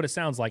exactly what it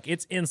sounds like.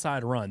 It's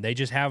inside run. They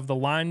just have the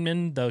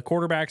linemen, the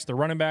quarterbacks, the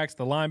running backs,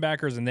 the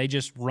linebackers, and they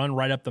just run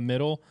right up the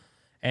middle.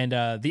 And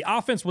the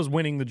offense was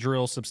winning the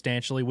drill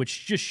substantially,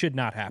 which just should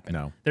not happen.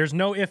 No. There's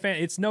no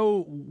it's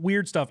no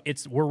weird stuff.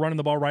 We're running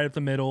the ball right up the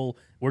middle.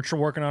 We're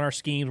working on our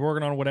schemes,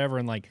 working on whatever.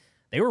 And like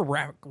they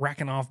were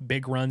racking off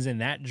big runs in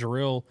that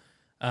drill.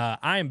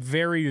 I am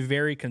very,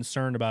 very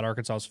concerned about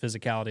Arkansas's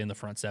physicality in the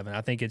front seven. I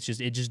think it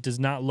just does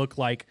not look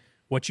like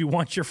what you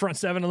want your front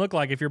seven to look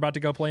like if you're about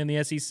to go play in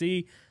the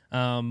SEC.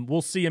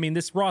 We'll see. I mean,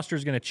 this roster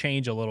is going to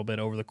change a little bit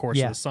over the course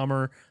of the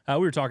summer. We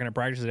were talking at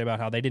practice today about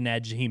how they didn't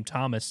add Jaheim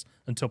Thomas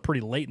until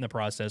pretty late in the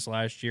process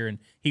last year, and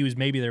he was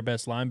maybe their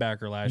best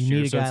linebacker last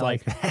year. So it's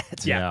like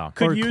that.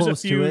 Could use a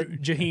few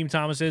Jaheim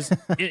Thomases.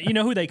 You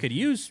know who they could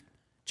use?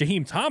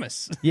 Jaheim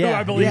Thomas, who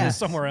I believe is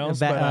somewhere else.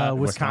 But,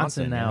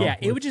 Wisconsin now. Yeah,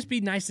 it would just be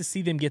nice to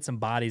see them get some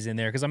bodies in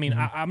there because, I mean,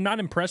 I'm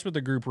not impressed with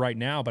the group right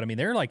now, but, I mean,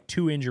 they're like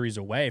 2 injuries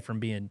away from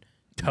being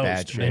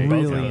toast in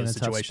both of those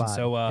situations.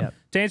 So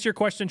to answer your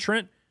question,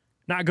 Trent,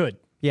 not good.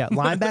 Yeah,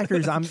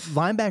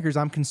 linebackers.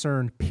 I'm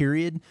concerned.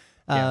 Period.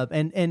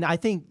 And I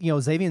think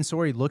Xavier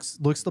Sori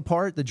looks the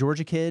part, the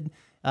Georgia kid.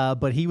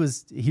 But he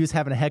was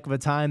having a heck of a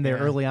time there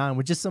early on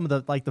with just some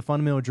of the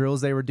fundamental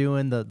drills they were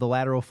doing, the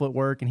lateral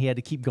footwork, and he had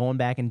to keep going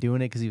back and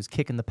doing it because he was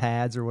kicking the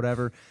pads or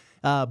whatever.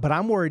 But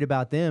I'm worried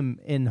about them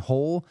in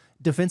whole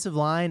defensive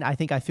line. I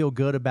think I feel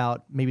good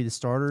about maybe the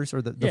starters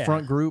or the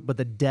front group, but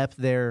the depth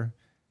there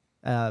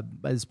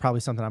is probably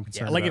something I'm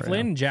concerned about. Like if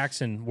Landon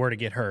Jackson were to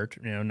get hurt,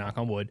 knock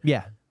on wood.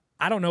 Yeah.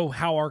 I don't know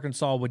how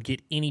Arkansas would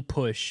get any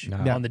push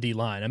on the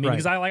D-line. I mean,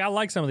 because I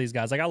like some of these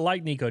guys. Like I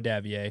like Nico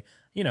Davier.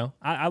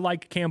 I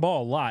like Cam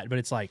Ball a lot, but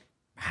it's like,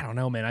 I don't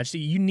know, man.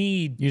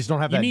 You just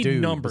don't have that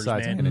dude numbers,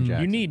 man.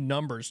 You need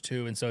numbers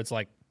too, and so it's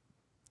like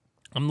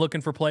I'm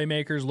looking for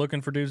playmakers,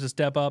 looking for dudes to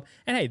step up.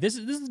 And hey, this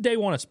is day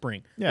one of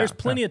spring. Yeah, there's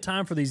plenty of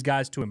time for these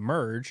guys to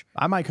emerge.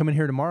 I might come in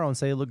here tomorrow and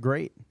say it looked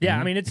great. Yeah,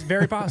 I mean it's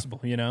very possible,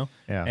 Yeah.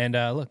 And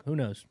look, who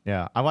knows?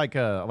 Yeah, I like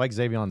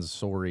Xavier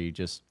Sori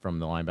just from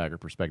the linebacker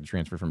perspective,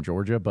 transfer from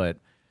Georgia, but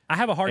I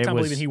have a hard time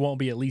believing he won't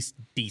be at least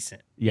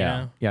decent.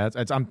 Yeah, yeah.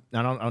 I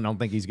don't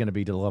think he's going to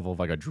be to the level of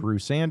like a Drew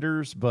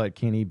Sanders, but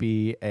can he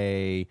be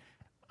a?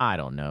 I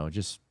don't know,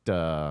 just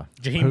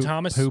Jaheim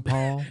Thomas.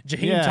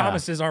 Jaheim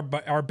Thomas is our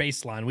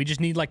baseline. We just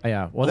need like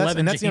Well, that's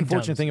the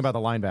unfortunate thing about the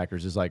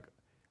linebackers is like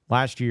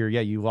last year,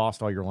 you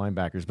lost all your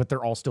linebackers, but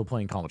they're all still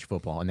playing college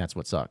football, and that's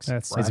what sucks.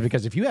 It's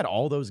because if you had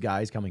all those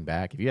guys coming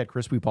back, if you had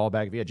Chris Paul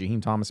back, if you had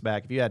Jaheim Thomas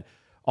back, if you had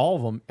all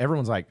of them,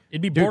 everyone's like,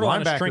 it'd be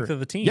borderline the strength of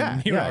the team.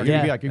 Yeah, You're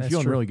you'd be like, you're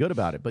feeling true. really good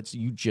about it, but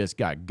you just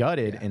got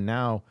gutted, and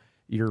now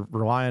you're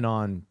relying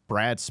on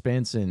Brad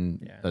Spence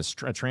and a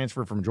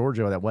transfer from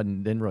Georgia that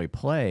didn't really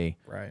play.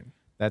 Right.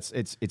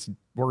 It's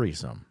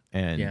worrisome,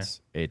 and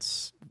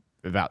it's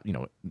about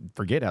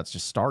forget how it's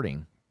just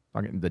starting.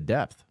 The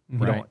depth,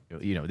 Right.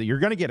 You're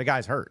going to get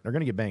guys hurt. They're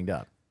going to get banged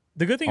up.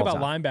 The good thing all the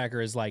about time.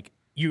 linebacker is like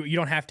you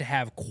don't have to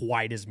have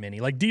quite as many.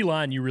 Like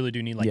D-line, you really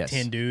do need like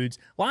 10 dudes.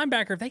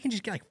 Linebacker, if they can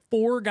just get like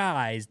 4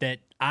 guys that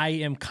I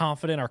am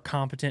confident are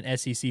competent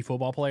SEC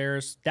football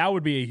players, that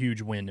would be a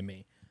huge win to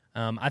me.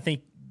 I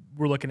think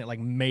we're looking at like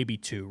maybe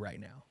 2 right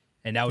now,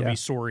 and that would be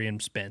Sori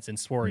and Spence. And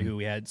Sori, who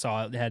we had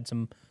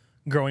some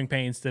growing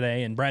pains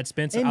today, and Brad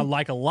Spence, I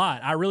like a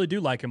lot. I really do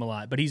like him a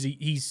lot, but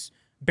he's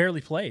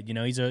barely played.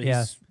 He's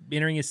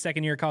entering his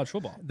second year of college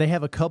football. They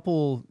have a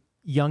couple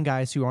young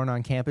guys who aren't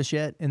on campus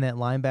yet in that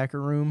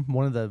linebacker room.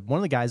 One of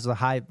the guys is a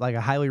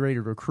highly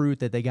rated recruit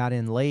that they got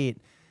in late.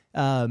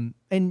 And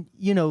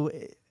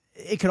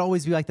it could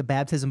always be like the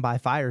baptism by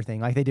fire thing,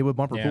 like they did with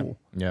Bumper Pool.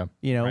 Yeah.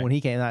 When he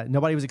came,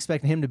 nobody was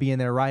expecting him to be in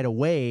there right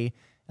away.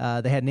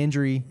 They had an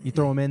injury. You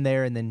throw him in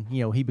there, and then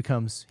he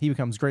becomes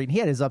great. And he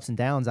had his ups and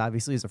downs,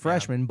 obviously, as a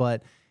freshman,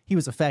 but he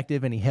was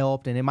effective and he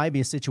helped. And it might be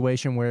a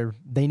situation where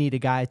they need a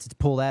guy to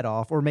pull that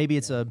off, or maybe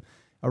it's a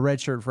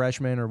redshirt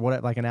freshman or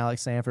what, like an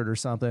Alex Sanford or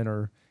something,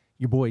 or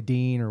your boy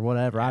Dean or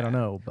whatever. I don't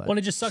know. But well,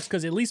 it just sucks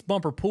because at least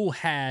Bumper Pool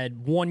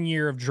had 1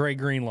 year of Dre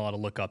Greenlaw to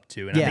look up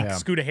to, and I think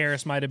Scooter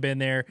Harris might have been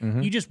there.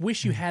 You just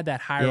wish you had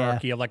that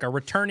hierarchy of like a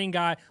returning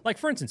guy. Like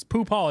for instance,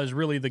 Pooh is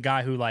really the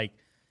guy who like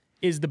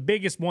is the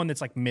biggest one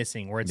that's like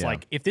missing. Where it's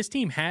like if this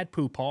team had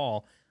Pooh,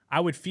 I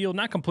would feel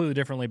not completely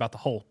differently about the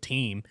whole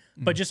team,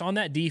 but just on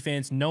that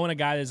defense, knowing a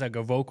guy that's like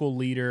a vocal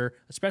leader,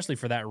 especially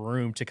for that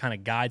room to kind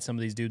of guide some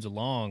of these dudes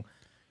along.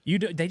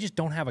 They just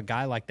don't have a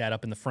guy like that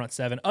up in the front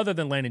 7, other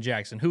than Landon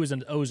Jackson, who is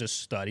a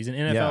stud. He's an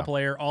NFL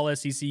player, all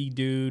SEC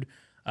dude,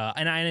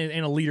 and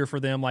a leader for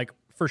them, like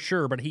for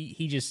sure. But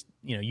he just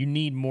you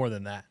need more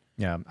than that.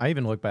 Yeah, I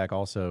even look back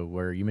also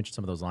where you mentioned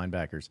some of those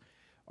linebackers.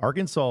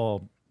 Arkansas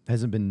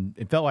hasn't been.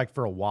 It felt like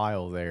for a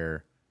while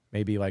there,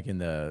 maybe like in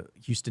the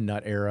Houston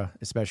Nutt era,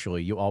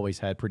 especially, you always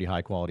had pretty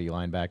high quality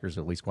linebackers,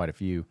 or at least quite a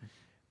few.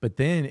 But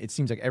then it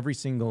seems like every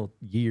single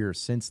year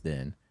since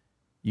then,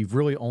 you've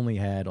really only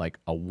had like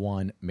a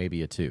 1,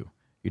 maybe a 2.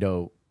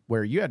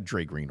 Where you had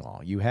Dre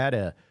Greenlaw, you had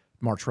a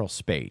Martrell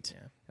Spate,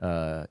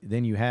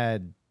 then you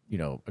had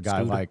a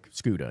guy like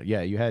Scooter.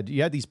 Yeah, you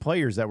had these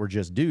players that were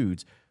just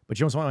dudes, but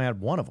you also only had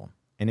 1 of them.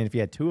 And then if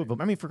you had 2 of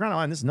them, I mean, for crying out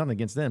loud, this is nothing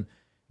against them.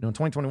 In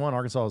 2021,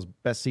 Arkansas's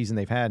best season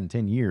they've had in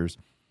 10 years.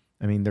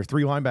 I mean, their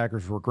 3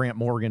 linebackers were Grant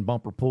Morgan,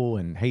 Bumper Pool,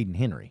 and Hayden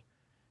Henry.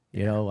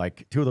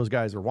 Like 2 of those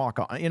guys are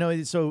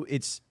walk-on. So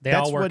they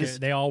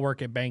all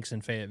work at Banks in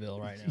Fayetteville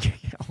right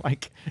now.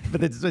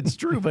 But it's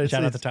true. But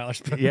shout out to Tyler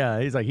Smith. Yeah,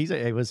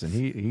 hey, listen,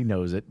 he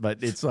knows it.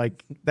 But it's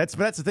like that's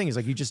the thing. Is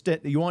like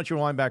you want your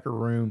linebacker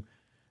room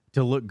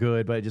to look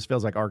good, but it just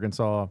feels like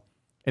Arkansas.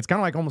 It's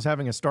kind of like almost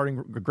having a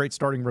great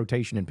starting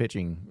rotation in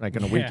pitching, like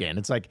on a weekend.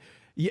 It's like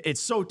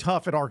it's so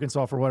tough at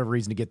Arkansas for whatever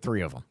reason to get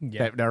 3 of them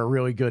that are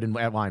really good at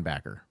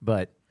linebacker,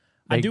 but.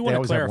 I do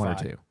want to clarify. 1 or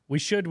 2. We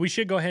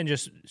should go ahead and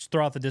just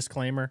throw out the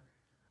disclaimer.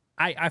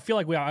 I feel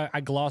like I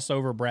glossed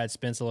over Brad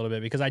Spence a little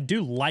bit because I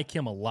do like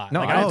him a lot.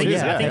 No, I think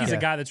he's a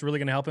guy that's really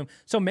going to help him.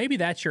 So maybe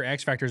that's your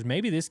X factors.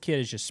 Maybe this kid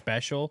is just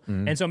special,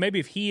 and so maybe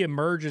if he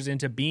emerges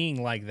into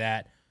being like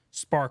that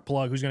spark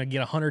plug who's going to get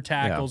 100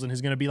 tackles and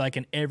who's going to be like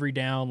an every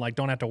down, like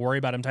don't have to worry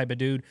about him type of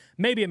dude,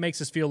 maybe it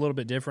makes us feel a little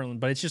bit different.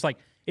 But it's just like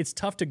it's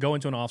tough to go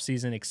into an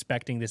offseason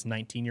expecting this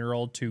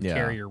 19-year-old to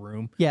carry your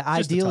room. Yeah,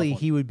 ideally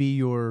he would be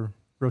your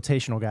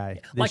rotational guy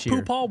this like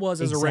year. Pooh was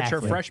as a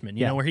redshirt freshman,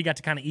 you know, where he got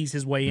to kind of ease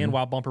his way in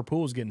while Bumper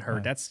Pool was getting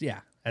hurt. That's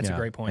a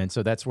great point. And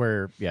so that's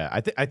where,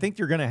 I think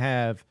you're going to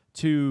have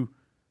 2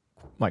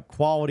 like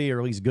quality or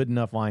at least good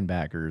enough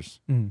linebackers.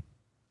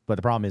 But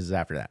the problem is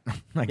after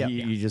that,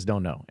 you just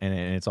don't know, and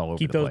it's all over.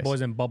 Keep the those place.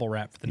 boys in bubble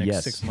wrap for the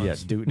next 6 months.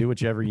 Yes, do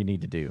whatever you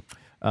need to do.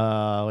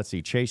 Let's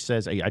see. Chase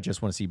says, I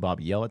just want to see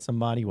Bobby yell at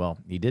somebody. Well,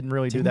 he didn't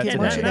really do that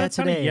today. Not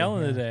today.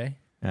 Yelling today,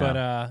 but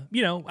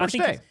I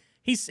think.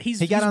 He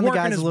got on the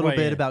guys a little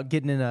bit about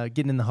getting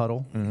in the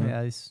huddle.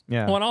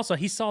 Yeah. Well, and also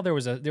he saw there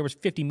was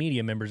 50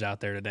 media members out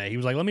there today. He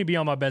was like, "Let me be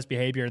on my best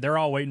behavior. They're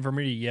all waiting for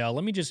me to yell.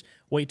 Let me just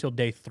wait till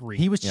day 3."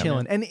 He was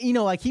chilling, and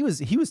like he was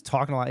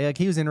talking a lot. Like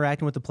he was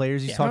interacting with the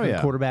players. He's talking to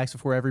quarterbacks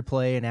before every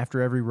play and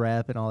after every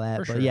rep and all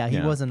that. For but sure.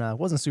 he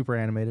wasn't super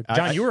animated.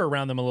 John, you were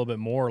around them a little bit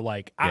more.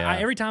 Like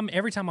every time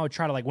I would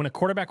try to, like, when a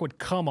quarterback would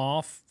come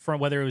off from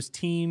whether it was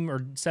team or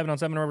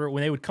 7-on-7 or whatever,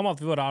 when they would come off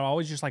the field, I'd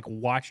always just like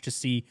watch to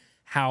see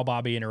how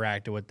Bobby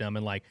interacted with them,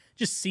 and like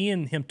just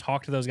seeing him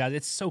talk to those guys,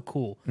 it's so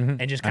cool.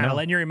 And just kind of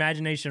letting your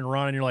imagination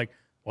run, and you're like,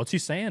 what's he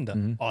saying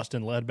to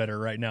Austin Ledbetter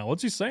right now?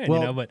 What's he saying?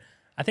 Well, But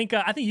I think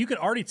you could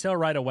already tell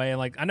right away. And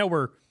like, I know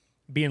we're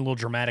being a little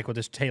dramatic with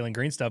this Taylon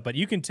Green stuff, but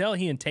you can tell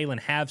he and Taylon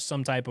have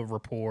some type of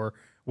rapport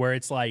where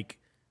it's like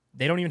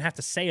they don't even have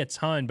to say a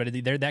ton, but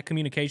that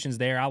communication's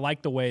there. I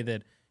like the way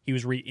that he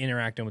he was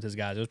interacting with his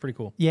guys. It was pretty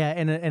cool. Yeah,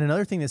 and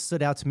another thing that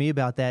stood out to me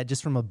about that,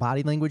 just from a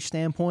body language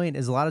standpoint,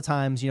 is a lot of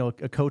times, a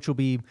coach will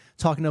be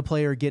talking to a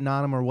player, getting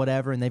on them or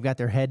whatever, and they've got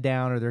their head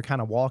down or they're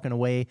kind of walking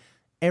away.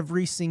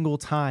 Every single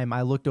time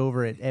I looked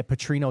over at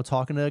Petrino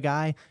talking to a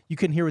guy, you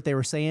couldn't hear what they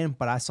were saying,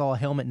 but I saw a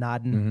helmet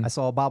nodding. I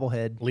saw a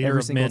bobblehead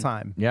every single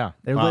time. Yeah.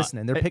 They're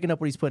listening. They're picking up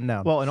what he's putting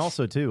down. Well, and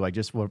also, too, like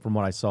just from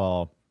what I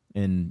saw,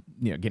 and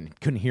again,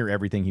 couldn't hear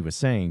everything he was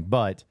saying,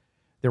 but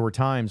there were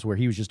times where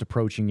he was just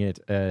approaching it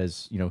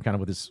as, kind of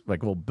with his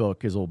like little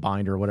book, his little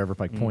binder or whatever,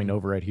 like pointing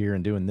over right here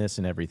and doing this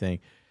and everything.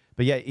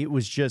 But yeah, it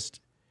was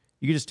just,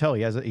 you could just tell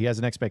he has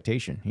an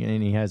expectation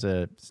and he has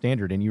a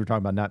standard. And you were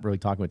talking about not really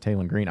talking with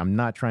Taylor Green. I'm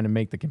not trying to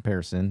make the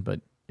comparison, but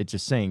it's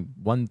just saying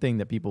one thing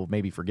that people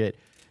maybe forget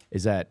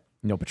is that,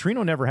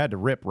 Petrino never had to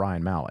rip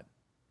Ryan Mallett.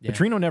 Yeah.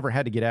 Petrino never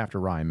had to get after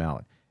Ryan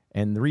Mallett.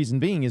 And the reason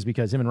being is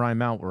because him and Ryan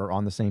Mallett were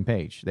on the same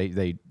page.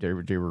 They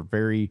were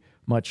very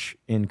much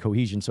in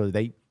cohesion. So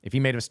if he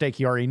made a mistake,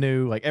 he already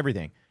knew, like,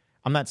 everything.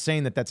 I'm not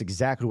saying that that's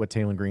exactly what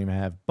Taylor Green would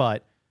have,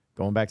 but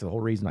going back to the whole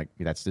reason, like,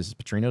 this is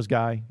Petrino's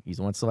guy. He's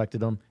the one that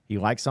selected him. He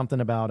likes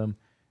something about him.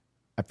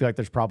 I feel like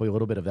there's probably a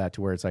little bit of that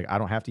to where it's like, I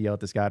don't have to yell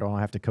at this guy. I don't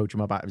have to coach him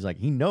up. It's like,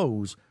 he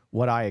knows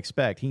what I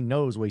expect. He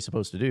knows what he's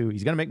supposed to do.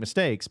 He's going to make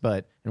mistakes,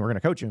 and we're going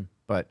to coach him.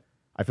 But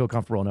I feel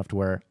comfortable enough to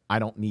where I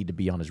don't need to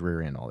be on his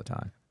rear end all the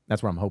time.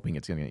 That's what I'm hoping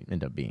it's going to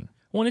end up being.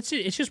 Well, it's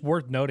just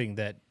worth noting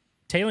that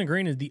Taylor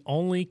Green is the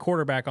only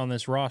quarterback on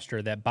this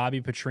roster that Bobby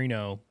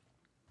Petrino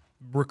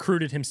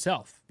recruited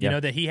himself. You know,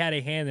 that he had a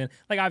hand in.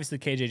 Like, obviously,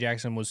 KJ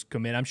Jackson was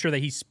committed. I'm sure that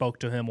he spoke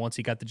to him once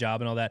he got the job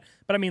and all that.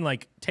 But I mean,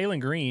 like, Taylor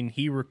Green,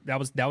 that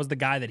was the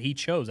guy that he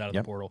chose out of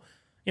the portal.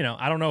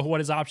 I don't know what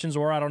his options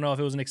were. I don't know if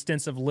it was an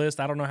extensive list.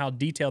 I don't know how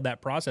detailed that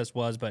process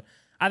was. But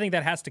I think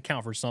that has to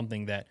count for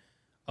something, that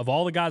of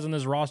all the guys on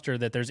this roster,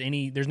 that there's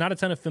not a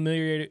ton of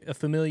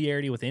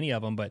familiarity with any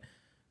of them, but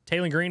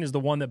Taylor Green is the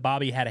one that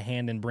Bobby had a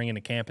hand in bringing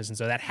to campus, and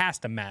so that has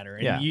to matter.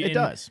 And it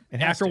does.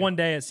 After one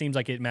day, it seems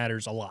like it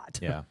matters a lot.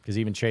 Yeah, because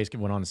even Chase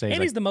went on to say,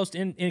 and he's the most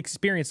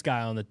inexperienced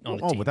guy on the team.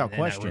 Oh, without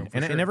question.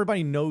 And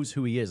everybody knows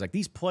who he is. Like,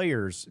 these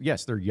players,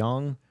 yes, they're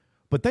young,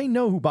 but they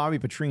know who Bobby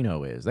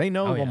Petrino is. They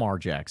know Lamar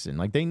Jackson.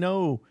 Like, they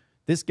know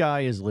this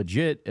guy is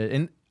legit.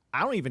 And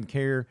I don't even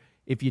care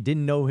if you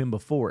didn't know him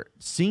before.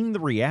 Seeing the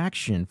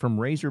reaction from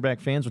Razorback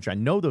fans, which I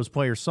know those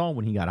players saw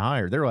when he got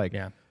hired, they're like,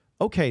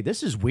 okay,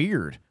 this is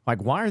weird.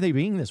 Like, why are they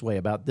being this way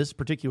about this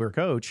particular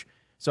coach?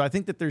 So I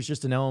think that there's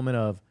just an element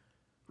of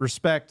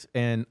respect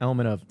and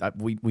element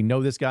of we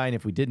know this guy, and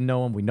if we didn't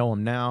know him, we know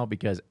him now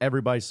because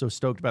everybody's so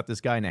stoked about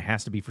this guy, and it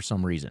has to be for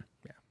some reason.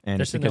 Yeah.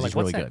 And it's because he's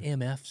really good. What's that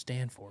MF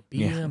stand for?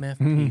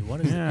 BMFP.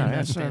 What is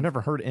MF stand I've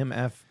never heard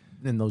MF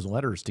in those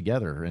letters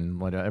together and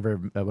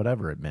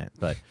whatever it meant,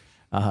 but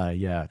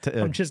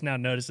I'm just now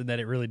noticing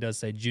that it really does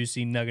say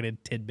juicy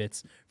nuggeted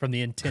tidbits from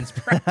the intense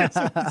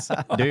practice.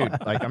 Dude,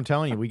 like, I'm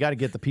telling you, we got to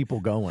get the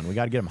people going. We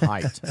got to get them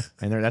hyped.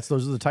 And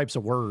those are the types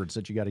of words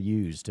that you got to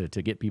use to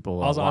get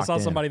people I saw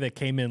in. somebody that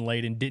came in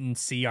late and didn't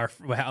see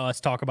us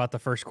talk about the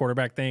first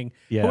quarterback thing.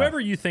 Yeah. Whoever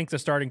you think the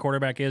starting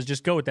quarterback is,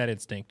 just go with that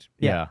instinct.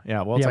 Yeah.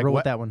 Well, it's like roll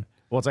with that one.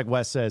 Well, it's like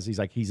Wes says,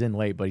 he's in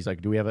late, but he's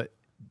like, do we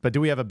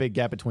have a big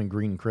gap between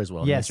Green and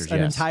Criswell? Yes,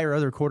 an entire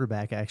other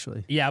quarterback,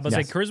 actually. Yeah,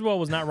 but Criswell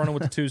was not running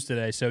with the twos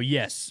today. So,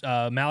 yes,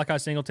 Malachi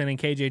Singleton and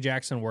KJ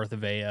Jackson worth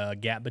of a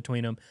gap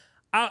between them.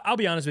 I'll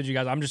be honest with you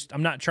guys.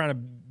 I'm not trying to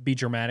be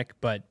dramatic,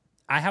 but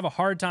I have a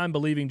hard time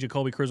believing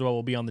Jacoby Criswell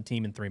will be on the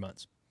team in 3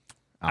 months.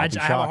 I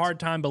have a hard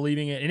time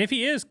believing it. And if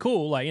he is,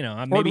 cool. Like,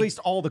 maybe, or at least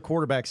all the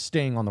quarterbacks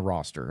staying on the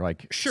roster.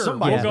 Like, sure,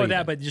 we'll go with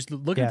that. But just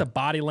look at the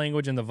body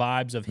language and the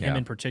vibes of him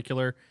in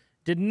particular.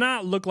 Did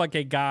not look like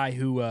a guy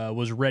who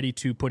was ready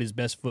to put his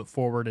best foot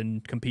forward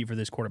and compete for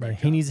this quarterback job.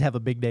 He needs to have a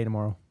big day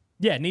tomorrow.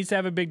 Yeah, needs to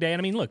have a big day.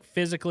 And I mean, look,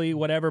 physically,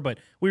 whatever, but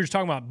we were just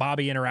talking about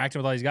Bobby interacting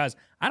with all these guys.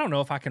 I don't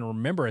know if I can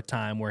remember a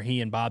time where he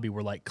and Bobby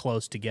were, like,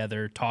 close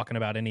together, talking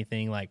about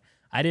anything. Like,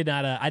 I did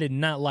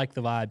not like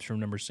the vibes from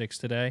number 6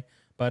 today,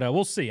 but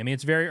we'll see. I mean,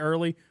 it's very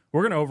early.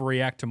 We're going to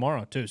overreact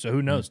tomorrow, too. So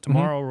who knows?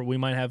 Tomorrow we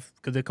might have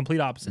the complete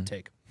opposite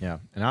take. Yeah,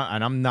 and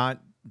I'm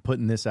not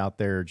putting this out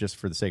there just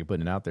for the sake of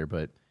putting it out there,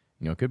 but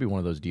it could be one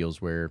of those deals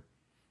where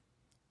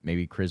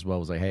maybe Criswell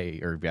was like,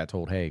 hey, or got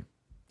told, hey,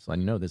 just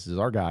letting you know, this is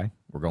our guy.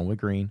 We're going with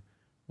Green.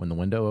 When the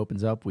window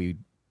opens up, we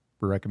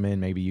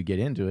recommend maybe you get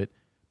into it,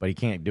 but he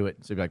can't do it.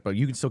 So be like, but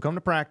you can still come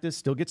to practice,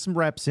 still get some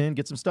reps in,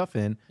 get some stuff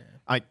in.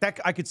 Yeah.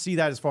 I could see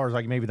that as far as,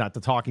 like, maybe not the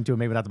talking to him,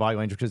 maybe not the body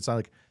language, because it's not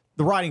like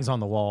the writing's on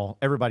the wall.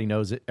 Everybody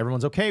knows it.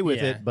 Everyone's okay with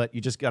it, but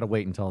you just got to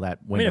wait until that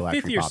window actually pops up.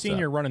 A fifth-year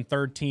senior running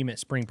third team at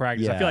spring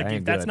practice, I feel like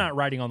if that's not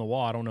writing on the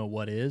wall, I don't know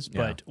what is,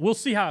 but we'll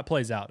see how it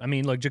plays out. I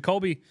mean, look,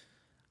 Jacoby,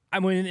 I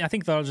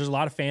think there's a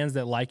lot of fans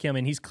that like him,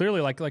 and he's clearly,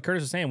 like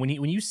Curtis was saying, when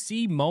you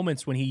see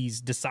moments when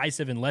he's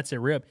decisive and lets it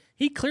rip,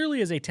 he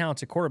clearly is a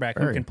talented quarterback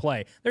who can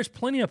play. There's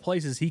plenty of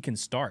places he can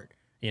start,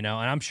 and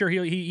I'm sure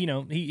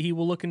he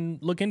will look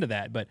into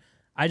that, but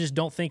I just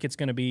don't think it's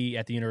going to be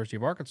at the University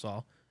of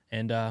Arkansas,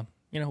 and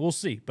we'll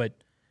see,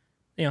 but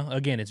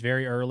again, it's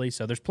very early,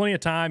 so there's plenty of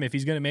time. If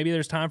he's going to, maybe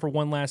there's time for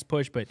one last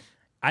push, but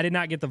I did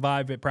not get the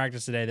vibe at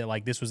practice today that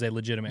like this was a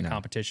legitimate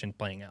competition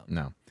playing out.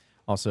 No.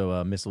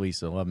 Also, Miss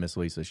Lisa, love Miss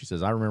Lisa. She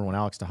says, I remember when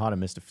Alex Tejada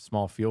missed a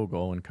small field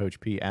goal and Coach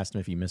P asked him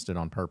if he missed it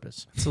on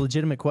purpose. It's a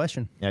legitimate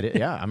question.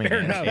 Yeah, I mean,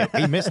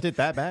 he missed it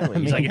that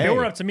badly. He's like, if it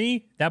were up to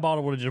me, that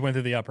ball would have just went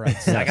through the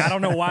uprights. Like, I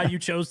don't know why you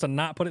chose to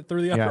not put it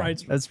through the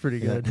uprights. That's pretty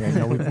good.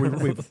 Yeah,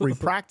 we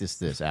practiced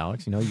this,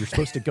 Alex. You know, you're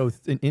supposed to go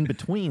in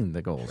between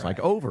the goals, like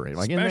over it,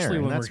 like especially in there, when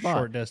in we're that spot.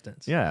 short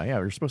distance. Yeah,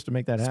 we're supposed to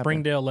make that happen.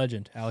 Springdale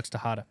legend, Alex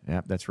Tejada.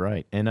 Yeah, that's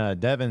right.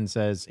 And Devin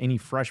says, any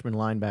freshman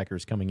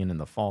linebackers coming in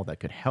the fall that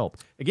could help.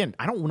 Again,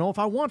 I don't know if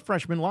I want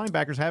freshman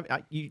linebackers.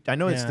 I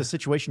know it's the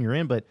situation you're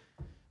in, but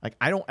like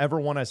I don't ever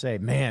want to say,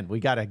 man, we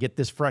got to get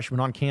this freshman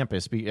on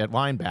campus at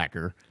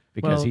linebacker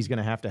because he's going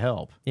to have to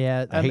help.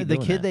 Yeah, the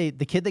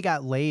kid that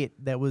got late,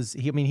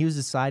 he was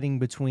deciding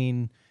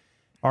between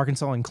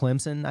Arkansas and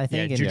Clemson, I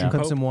think, and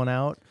Clemson won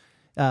out.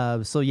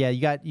 So yeah,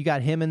 you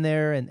got him in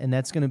there, and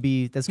that's going to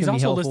be He's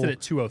also listed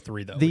at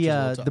 203 though.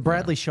 The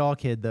Bradley Shaw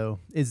kid though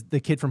is the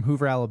kid from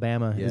Hoover,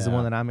 Alabama, is the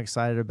one that I'm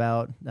excited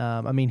about.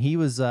 I mean, he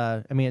was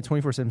at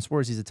 24/7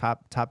 Sports, he's a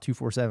top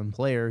 247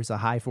 player. He's a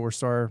high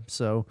 4-star.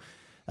 So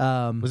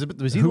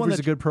was he Hoover's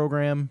a good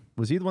program.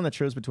 Was he the one that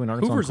chose between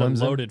Arkansas Hoover's and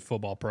Clemson? a loaded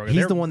football program.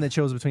 He's the one that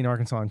chose between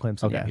Arkansas and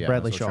Clemson. Okay, yeah,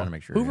 Bradley Shaw. Trying to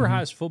make sure, Hoover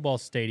High's football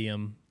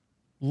stadium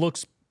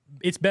looks.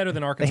 It's better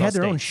than Arkansas. They had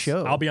their State's. own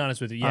show. I'll be honest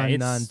with you. Yeah,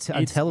 it's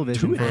on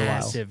television for a while.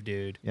 Massive,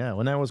 dude. Yeah,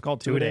 when that was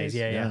called 2 days.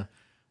 Yeah.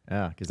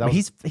 Because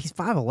he's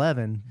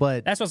 5'11",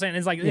 but that's what I'm saying.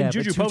 It's like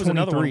Juju Pope's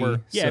another one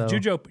where if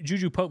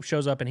Juju Pope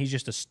shows up and he's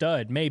just a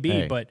stud,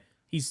 maybe, but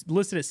he's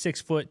listed at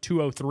 6 foot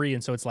 203,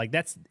 and so it's like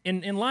that's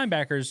and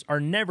linebackers are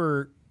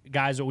never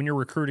guys that when you're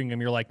recruiting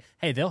them, you're like,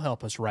 hey, they'll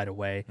help us right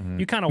away.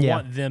 You kind of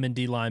want them and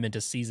D linemen to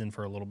season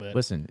for a little bit.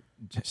 Listen,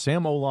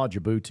 Sam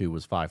Olajubutu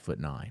was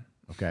 5'9".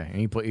 Okay,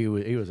 and he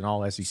was an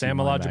all SEC. Sam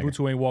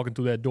Olajubutu ain't walking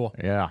through that door.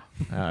 Yeah,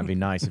 that'd be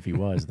nice if he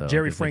was though.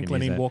 Jerry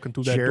Franklin ain't walking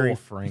through that door. Jerry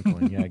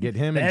Franklin, yeah, get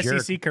him the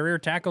and SEC career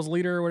tackles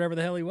leader or whatever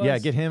the hell he was. Yeah,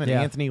 get him and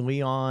Anthony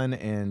Leon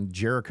and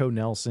Jericho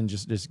Nelson.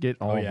 Just get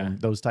all of them,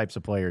 those types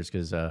of players.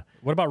 Because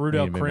what about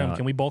Rudell Krim?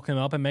 Can we bulk him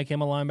up and make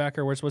him a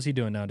linebacker? What's he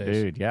doing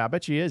nowadays? Dude, yeah, I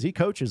bet he is. He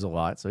coaches a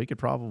lot, so he could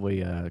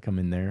probably come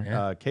in there.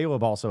 Yeah.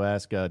 Caleb also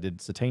asked, did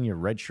Satania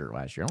redshirt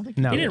last year? I don't think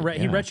he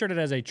didn't. He redshirted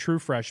as a true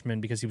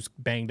freshman because he was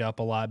banged up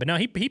a lot. But no,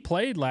 he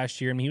played last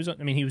year. I mean,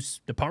 he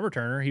was the punt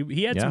returner.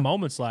 He had some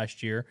moments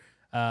last year.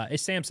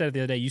 As Sam said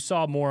the other day, you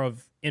saw more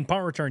of in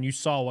punt return. You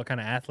saw what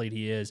kind of athlete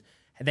he is.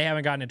 They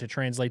haven't gotten it to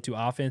translate to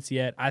offense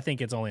yet. I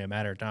think it's only a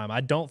matter of time.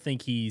 I don't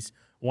think he's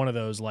one of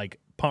those like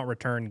punt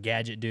return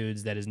gadget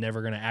dudes that is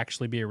never going to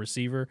actually be a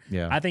receiver.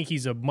 Yeah. I think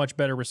he's a much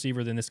better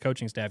receiver than this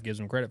coaching staff gives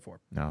him credit for.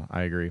 No,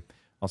 I agree.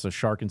 Also,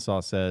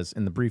 Sharkensaw says,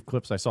 in the brief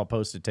clips I saw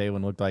posted, Taylor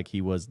looked like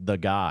he was the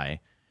guy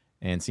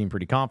and seemed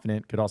pretty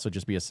confident. Could also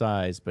just be a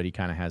size, but he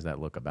kind of has that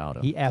look about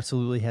him. He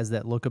absolutely has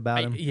that look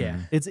about him. Yeah.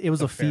 It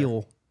was a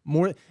feel.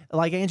 More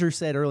like Andrew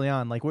said early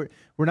on, like we're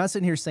not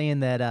sitting here saying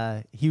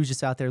that he was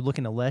just out there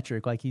looking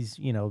electric, like he's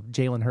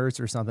Jalen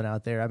Hurts or something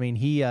out there. I mean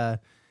he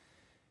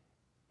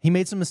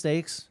made some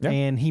mistakes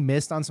and he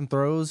missed on some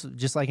throws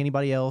just like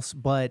anybody else.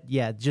 But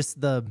yeah,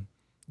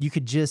 you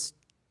could just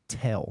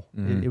tell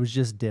it was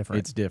just different.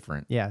 It's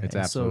different. Yeah, it's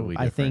absolutely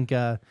different.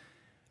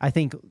 I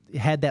think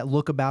had that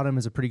look about him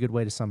is a pretty good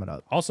way to sum it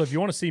up. Also, if you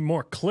want to see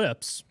more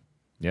clips.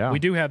 Yeah, we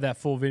do have that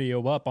full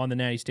video up on the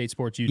Natty State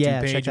Sports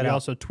YouTube page. We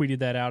also tweeted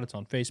that out. It's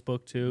on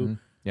Facebook too. Mm-hmm.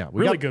 Yeah,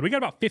 really good. We got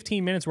about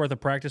 15 minutes worth of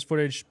practice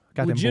footage.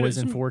 Got them boys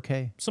in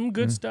 4K. Some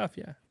good stuff,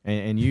 yeah.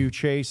 And you,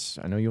 Chase,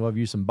 I know you love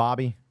you some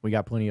Bobby. We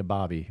got plenty of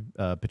Bobby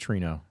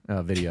Petrino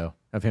video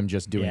of him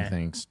just doing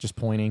things, just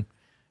pointing,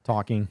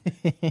 talking,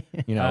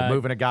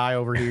 moving a guy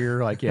over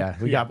here. Like,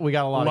 we got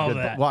a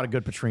lot of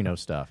good Petrino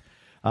stuff.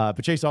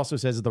 But Chase also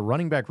says, is the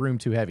running back room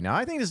too heavy? Now,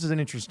 I think this is an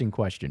interesting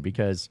question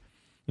because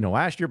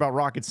last year about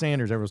Rocket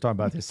Sanders, everyone was talking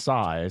about his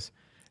size.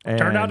 And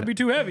turned out to be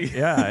too heavy.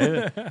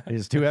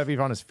 He's too heavy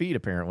on his feet,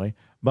 apparently.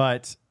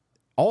 But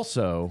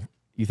also,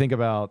 you think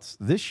about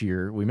this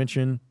year, we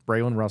mentioned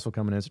Braylon Russell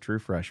coming in as a true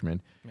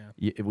freshman.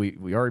 Yeah.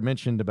 We already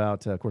mentioned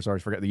about, of course, I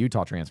always forgot the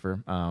Utah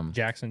transfer.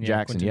 Jackson.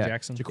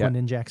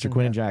 Jaquindon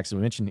Jackson.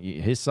 We mentioned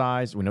his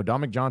size. We know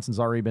Dominic Johnson's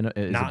already been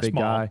a big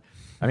guy.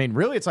 I mean,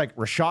 really, it's like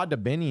Rashad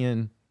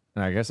Dubinion.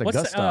 And I guess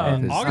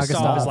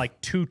Augustov is like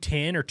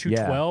 210 or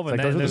 212, and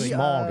those are the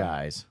small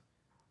guys.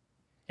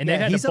 And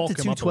he's up to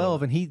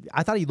 212, and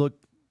I thought he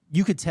looked.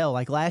 You could tell,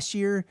 like last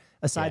year,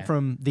 aside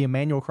from the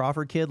Emmanuel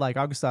Crawford kid, like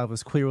Augustov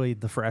was clearly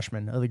the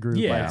freshman of the group,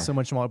 like so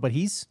much smaller. But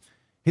he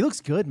looks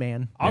good,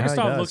 man.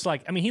 Augustov looks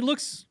like. I mean,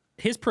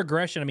 his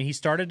progression. I mean, he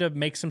started to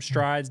make some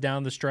strides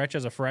down the stretch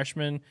as a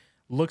freshman.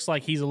 Looks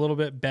like he's a little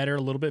bit better,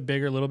 a little bit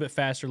bigger, a little bit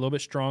faster, a little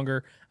bit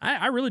stronger.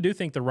 I really do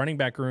think the running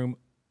back room.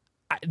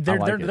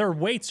 Their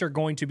weights are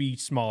going to be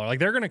smaller. Like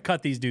they're going to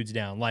cut these dudes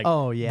down. Like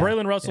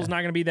Braylon Russell's not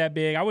going to be that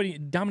big.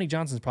 Dominic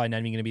Johnson's probably not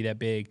even going to be that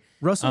big.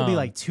 Russell will be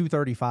like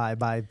 235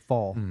 by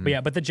fall.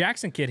 But the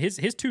Jackson kid, his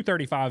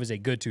 235 is a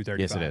good 235.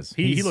 Yes, it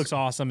is. He looks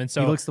awesome, and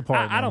so he looks the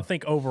part. I don't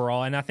think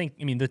overall, and I think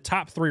the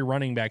top three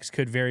running backs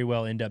could very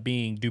well end up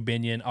being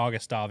Dubinion,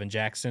 Augustov, and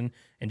Jackson.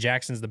 and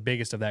Jackson's the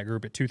biggest of that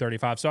group at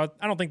 235. So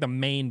I don't think the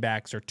main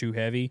backs are too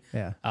heavy.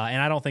 Yeah.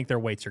 And I don't think their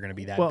weights are going to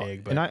be that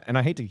big. But and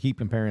I hate to keep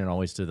comparing it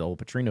always to the old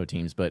Petrino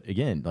teams, but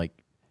again, like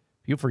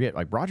people forget,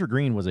 like Roger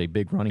Green was a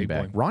big running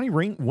back. boy. Ronnie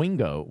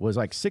Wingo was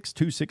like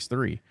 6'2",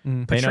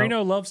 6'3".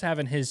 Petrino loves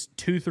having his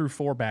 2 through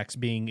 4 backs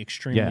being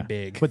extremely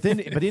big. But then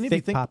if you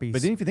think, poppies.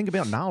 but then if you think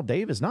about Niall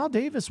Davis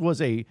was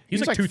he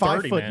was like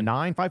 230,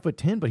 5'9",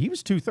 5'10", but he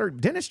was 230.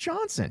 Dennis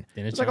Johnson,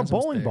 it's like a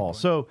bowling ball.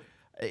 So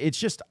it's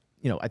just,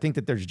 I think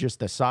that there's just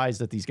the size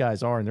that these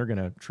guys are, and they're going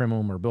to trim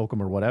them or bilk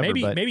them or whatever.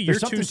 Maybe you're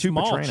too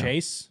small, Petrino.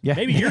 Chase. Yeah.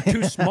 Maybe you're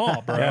too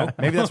small, bro. Yeah.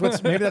 Maybe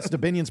that's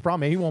Dominions'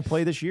 problem. Maybe he won't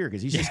play this year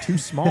because he's just too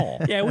small.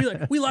 Yeah,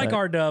 we like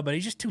our dub, but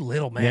he's just too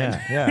little,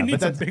 man. Yeah. We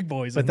need some big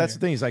boys. But that's the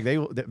thing. Is like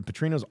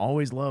Petrino's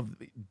always loved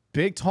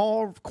big,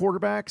 tall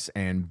quarterbacks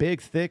and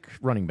big, thick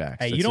running backs.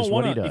 Hey, that's you don't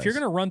want to. if you're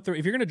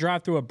going to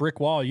drive through a brick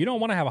wall, you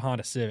don't want to have a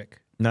Honda Civic.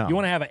 No. You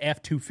want to have an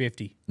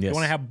F-250. You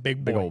want to have a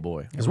big boy. Big old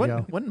boy. Because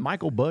wasn't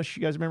Michael Bush,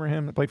 you guys remember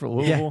him that played for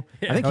Louisville?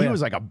 Yeah. I think he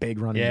was like a big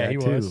running back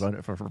too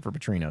for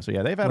Petrino. So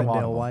yeah, they've had a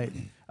lot of White.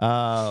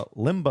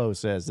 Limbo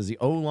says, does the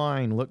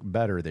O-line look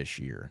better this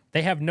year?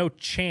 They have no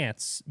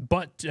chance,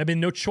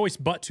 no choice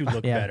but to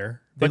look better.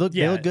 They But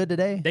look good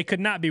today. They could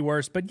not be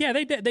worse. But yeah,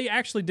 they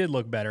actually did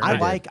look better.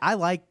 I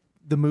like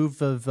the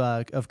move of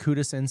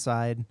Kudus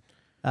inside.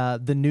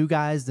 The new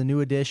guys, the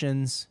new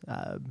additions.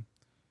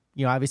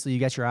 Obviously you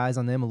got your eyes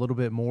on them a little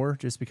bit more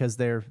just because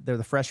they're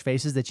the fresh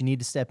faces that you need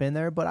to step in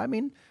there. But I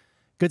mean,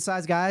 good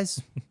sized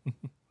guys,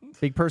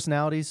 big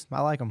personalities.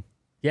 I like them.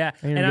 Yeah,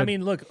 and good. I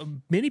mean, look,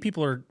 many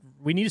people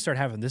we need to start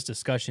having this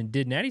discussion.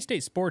 Did Natty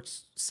State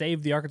Sports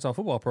save the Arkansas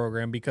football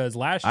program? Because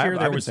last year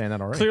there was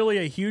clearly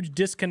a huge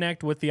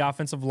disconnect with the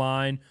offensive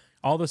line.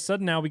 All of a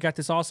sudden now we got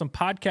this awesome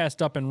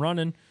podcast up and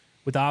running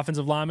with the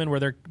offensive linemen where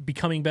they're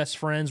becoming best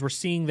friends. We're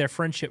seeing their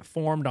friendship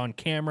formed on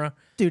camera.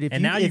 Dude,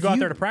 now you go out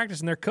there to practice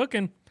and they're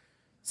cooking.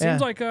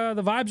 Seems like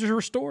the vibes are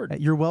restored.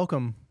 You're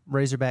welcome,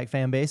 Razorback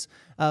fan base.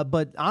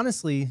 But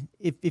honestly,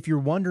 if you're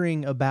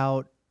wondering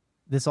about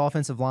this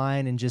offensive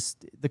line and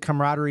just the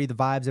camaraderie, the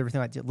vibes,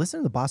 everything like that, listen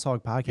to the Boss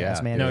Hog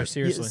podcast, man. No,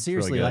 seriously.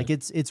 Seriously, really like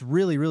it's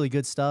really, really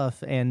good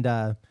stuff. And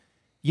you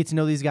get to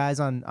know these guys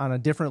on a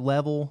different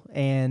level.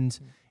 And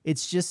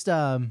it's just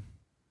I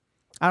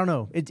don't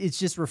know. It's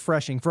just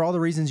refreshing for all the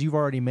reasons you've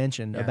already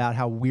mentioned about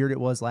how weird it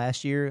was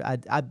last year.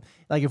 I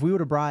like if we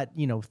would have brought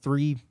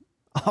 3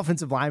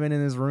 offensive linemen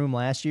in this room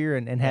last year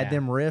and had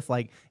them riff,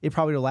 like it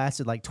probably would have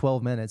lasted like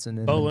 12 minutes. And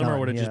then Bo Limmer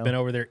would have just been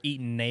over there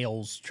eating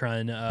nails,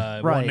 trying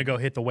wanting to go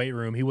hit the weight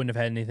room. He wouldn't have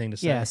had anything to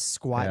say. Yeah,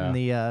 squatting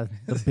the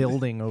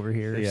building over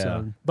here. Yeah.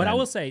 So. But I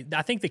will say,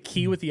 I think the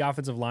key with the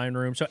offensive line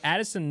room. So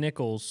Addison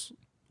Nichols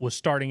was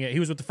starting it. He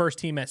was with the first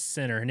team at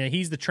center, and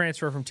he's the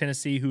transfer from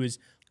Tennessee who has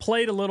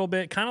played a little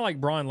bit, kind of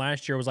like Braun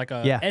last year. Was like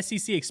a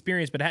SEC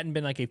experience, but hadn't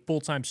been like a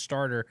full-time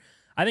starter.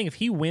 I think if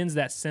he wins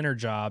that center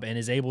job and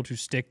is able to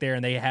stick there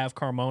and they have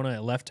Carmona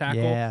at left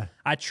tackle,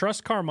 I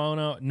trust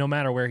Carmona no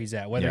matter where he's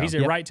at. Whether he's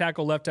at right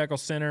tackle, left tackle,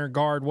 center,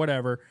 guard,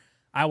 whatever,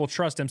 I will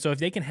trust him. So if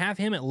they can have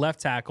him at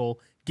left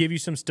tackle, give you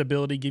some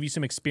stability, give you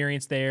some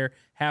experience there,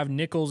 have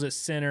Nichols at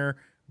center,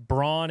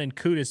 Braun and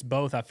Kudus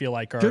both, I feel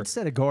like, are good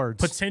set of guards.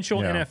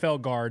 Potential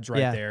NFL guards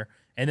there.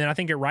 And then I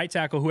think at right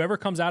tackle, whoever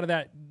comes out of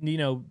that,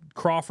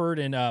 Crawford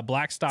and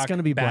Blackstock, it's going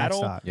to be battle.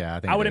 Blackstock. Yeah,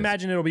 I would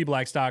imagine it'll be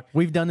Blackstock.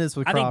 We've done this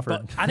with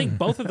Crawford. I think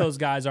both of those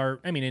guys are.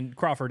 I mean, in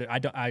Crawford,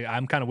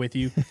 I'm kind of with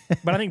you,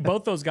 but I think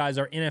both those guys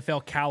are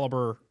NFL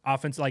caliber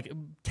offense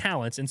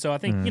talents, and so I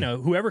think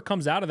whoever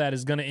comes out of that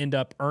is going to end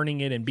up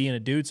earning it and being a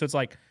dude. So it's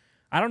like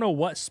I don't know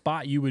what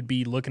spot you would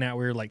be looking at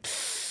where you're like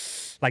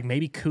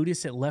maybe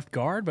Kudus at left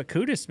guard, but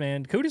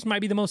Kudus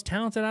might be the most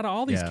talented out of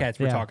all these cats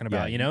we're talking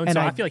about, And so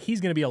I feel like he's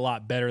going to be a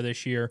lot better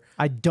this year.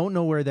 I don't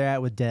know where they're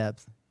at with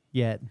depth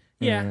yet.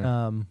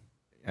 Yeah.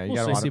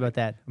 We'll see about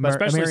that.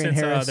 Especially Marion since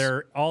Harris.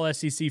 their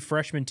all-SEC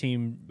freshman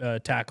team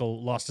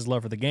tackle lost his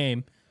love for the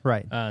game.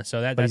 Right.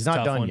 So that's he's not a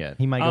tough done one. yet.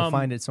 He might go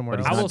find it somewhere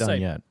else. He's I not will done say,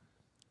 yet.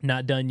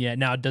 Not done yet.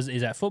 Now,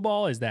 is that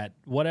football? Is that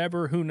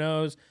whatever? Who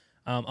knows?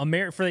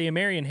 For the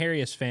Marion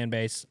Harris fan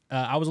base,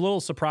 I was a little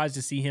surprised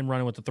to see him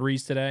running with the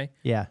 3s today.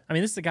 Yeah. I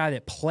mean, this is a guy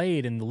that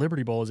played in the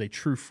Liberty Bowl as a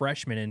true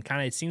freshman, and kind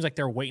of it seems like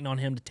they're waiting on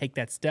him to take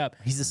that step.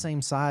 He's the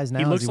same size now.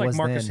 He looks as like was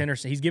Marcus then.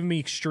 Henderson. He's giving me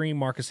extreme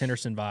Marcus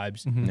Henderson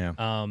vibes.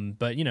 Yeah.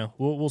 But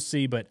we'll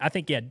see. But I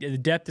think the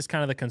depth is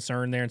kind of the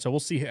concern there, and so we'll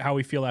see how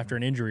we feel after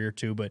an injury or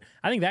two. But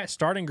I think that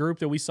starting group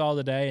that we saw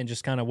today, and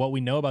just kind of what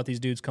we know about these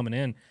dudes coming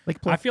in,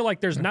 I feel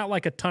like there's not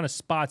like a ton of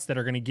spots that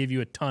are going to give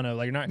you a ton of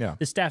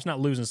the staff's not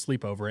losing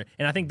sleep over it.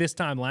 And I think this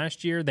time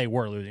last year they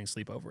were losing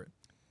sleep over it.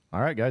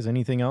 All right, guys.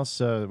 Anything else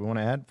we want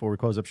to add before we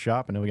close up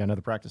shop? I know we got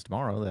another practice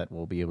tomorrow that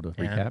we'll be able to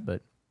recap,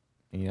 but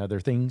any other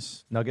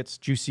things, nuggets,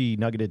 juicy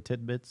nuggeted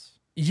tidbits?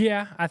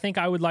 Yeah, I think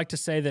I would like to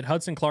say that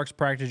Hudson Clark's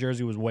practice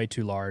jersey was way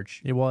too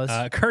large. It was.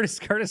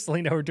 Curtis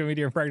leaned over to me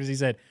during practice. He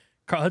said,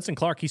 Hudson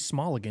Clark, he's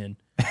small again.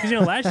 Because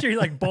last year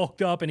he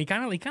bulked up and he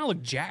kind of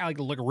looked jacked,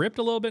 looked ripped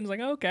a little bit. And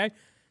it's okay,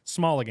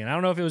 small again. I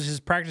don't know if it was his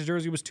practice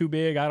jersey was too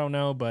big. I don't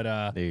know,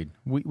 but dude,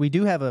 we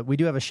do have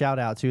a shout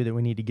out too that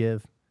we need to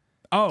give.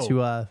 Oh,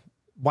 to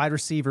wide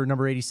receiver,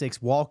 number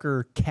 86,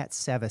 Walker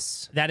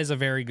Katsevis. That is a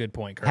very good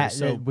point, Curtis.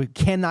 So we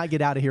cannot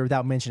get out of here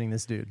without mentioning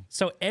this dude.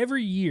 So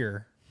every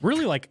year,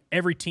 really like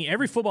every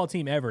football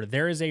team ever,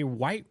 there is a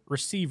white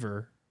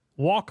receiver,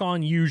 walk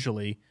on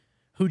usually,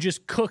 who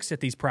just cooks at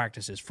these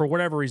practices for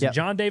whatever reason. Yep.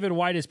 John David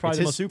White is probably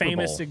the most Super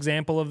famous Bowl.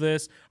 example of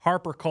this.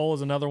 Harper Cole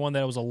is another one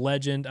that was a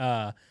legend.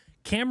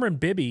 Cameron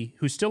Bibby,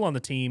 who's still on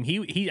the team,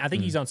 I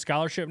think he's on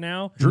scholarship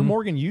now. Drew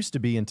Morgan used to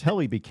be until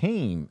he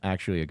became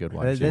actually a good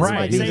wide receiver. This Right,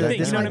 might be, same the, thing,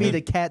 this you know might what I be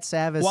mean? the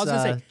Katsevis Well, I was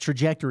gonna say,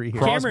 trajectory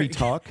here. Crosby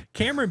Tuck.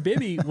 Cameron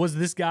Bibby was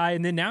this guy,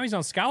 and then now he's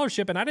on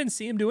scholarship, and I didn't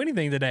see him do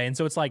anything today. And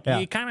so it's like,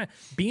 you kind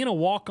of being a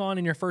walk-on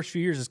in your first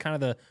few years is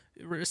kind of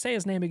say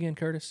his name again,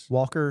 Curtis.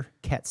 Walker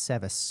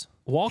Katsevis.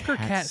 Walker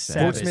Katsevis.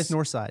 Fort Katsevis Smith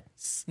Northside.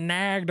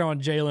 snagged on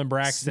Jalen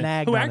Braxton,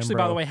 Snagged who on actually, him,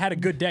 by bro. the way, had a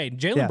good day.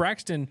 Jalen Yeah.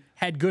 Braxton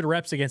had good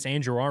reps against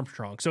Andrew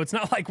Armstrong. So it's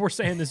not like we're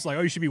saying this like,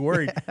 oh, you should be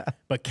worried.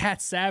 But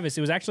Katsevis,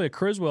 it was actually a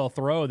Criswell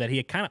throw that he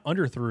had kind of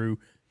underthrew.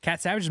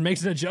 Katsevis just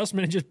makes an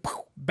adjustment and just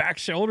back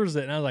shoulders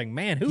it. And I was like,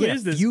 man, who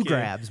is this few kid?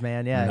 grabs,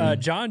 man. Yeah.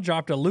 John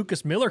dropped a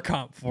Lucas Miller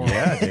comp for him.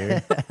 Yeah,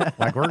 dude.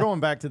 Like we're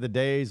going back to the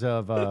days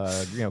of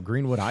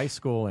Greenwood High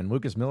School, and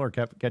Lucas Miller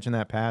kept catching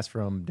that pass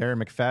from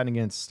Darren McFadden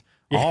against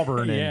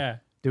Auburn, and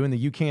doing the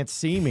 "you can't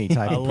see me"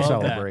 type of love that.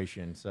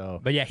 celebration.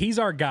 So, But yeah, he's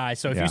our guy.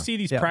 So if Yeah. you see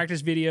these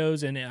practice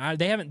videos, and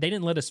they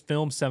didn't let us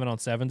film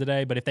 7-on-7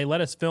 today, but if they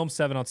let us film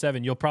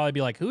 7-on-7, you'll probably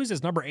be like, who is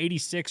this number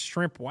 86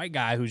 shrimp white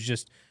guy who's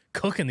just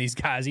cooking these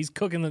guys? He's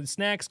cooking the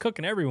Snacks,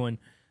 cooking everyone.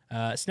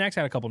 Snacks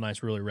had a couple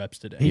nice really reps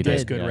today. He Nice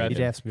did. good Yeah, reps. he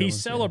did have some good He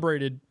ones, yeah.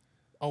 celebrated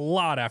a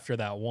lot after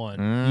that one.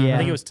 Yeah. I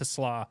think it was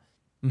Tesla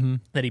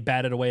that he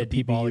batted away a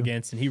deep ball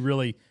against, and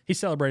he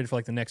celebrated for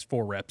like the next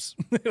 4 reps.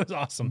 It was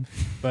awesome.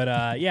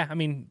 But yeah, I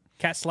mean,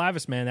 Cat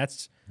Slavis, man,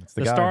 that's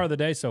the guy. star of the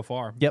day so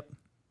far. Yep.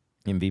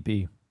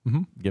 MVP.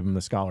 Give him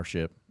the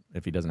scholarship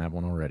if he doesn't have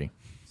one already.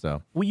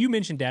 So, Well, you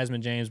mentioned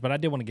Desmond James, but I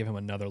did want to give him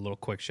another little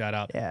quick shout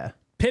out. Yeah.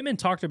 Pittman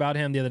talked about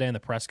him the other day in the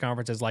press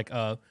conference as like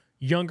a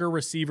younger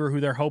receiver who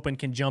they're hoping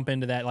can jump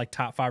into that like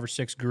top 5 or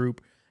 6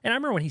 group. And I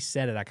remember when he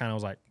said it, I kind of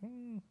was like,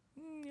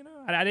 you know,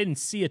 I didn't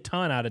see a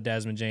ton out of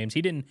Desmond James.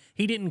 He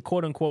didn't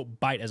quote unquote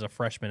bite as a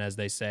freshman, as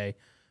they say.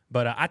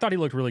 But I thought he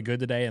looked really good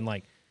today, and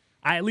like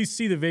I at least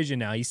see the vision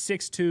now. He's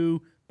 6'2",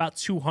 about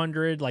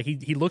 200. Like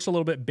he looks a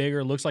little bit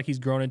bigger. Looks like he's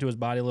grown into his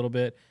body a little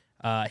bit.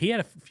 He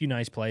had a few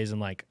nice plays,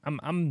 and like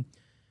I'm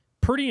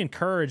pretty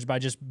encouraged by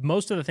just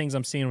most of the things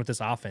I'm seeing with this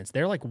offense.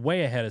 They're like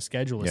way ahead of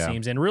schedule, it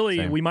seems. And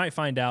really, we might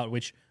find out,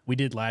 which we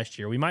did last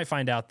year, we might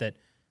find out that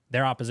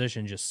their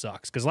opposition just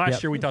sucks. Because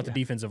last year we thought the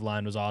defensive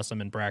line was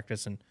awesome in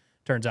practice, and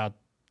turns out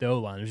the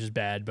O-line was just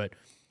bad. But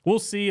we'll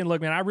see. And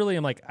look, man, I really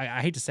am like,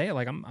 I hate to say it,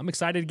 like I'm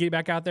excited to get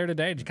back out there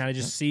today to kind of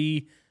just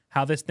see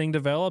how this thing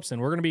develops. And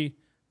we're going to be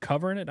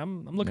covering it.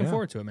 I'm looking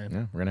forward to it, man.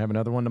 yeah, we're going to have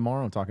another one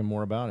tomorrow and talking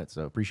more about it.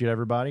 So, appreciate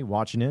everybody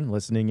watching in,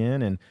 listening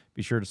in, and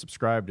be sure to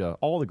subscribe to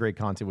all the great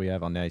content we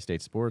have on Natty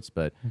State Sports.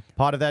 But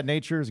Pod of That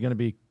Nature is going to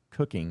be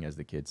cooking, as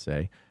the kids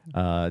say,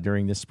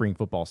 during this spring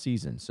football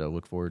season. So,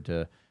 look forward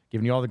to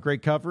giving you all the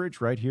great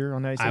coverage right here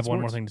on Natty State I have Sports.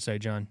 one more thing to say,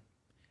 John.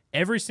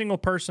 Every single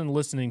person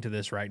listening to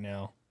this right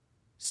now,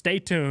 stay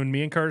tuned.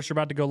 Me and Curtis are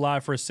about to go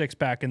live for a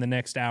 6-pack in the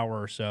next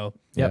hour or so.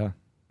 Yeah.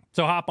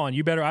 So hop on.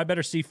 I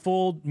better see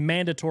full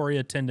mandatory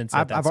attendance.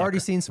 At that I've already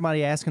sucker. seen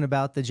somebody asking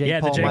about the Jake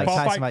the Paul Jake Mike Paul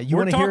Tyson fight. fight. You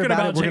We're want to hear talking about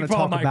it? We're Jake going to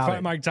Paul, talk about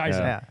it. Mike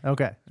Tyson. Yeah.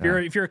 Okay.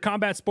 If you're a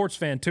combat sports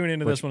fan, tune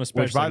into this one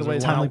especially. Which, by the way,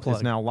 timely is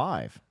plug. now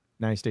live.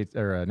 Natty State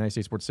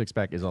Sports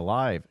 6-pack is a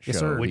live show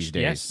sir. these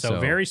days. Yes, so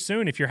very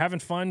soon, if you're having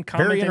fun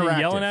commenting and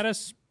yelling interactive. at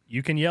us,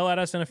 you can yell at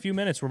us in a few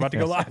minutes. We're about to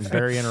go live. It's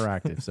very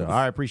interactive. So, all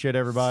right, appreciate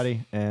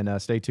everybody,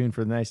 and stay tuned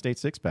for the Natty State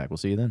 6-pack. We'll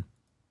see you then.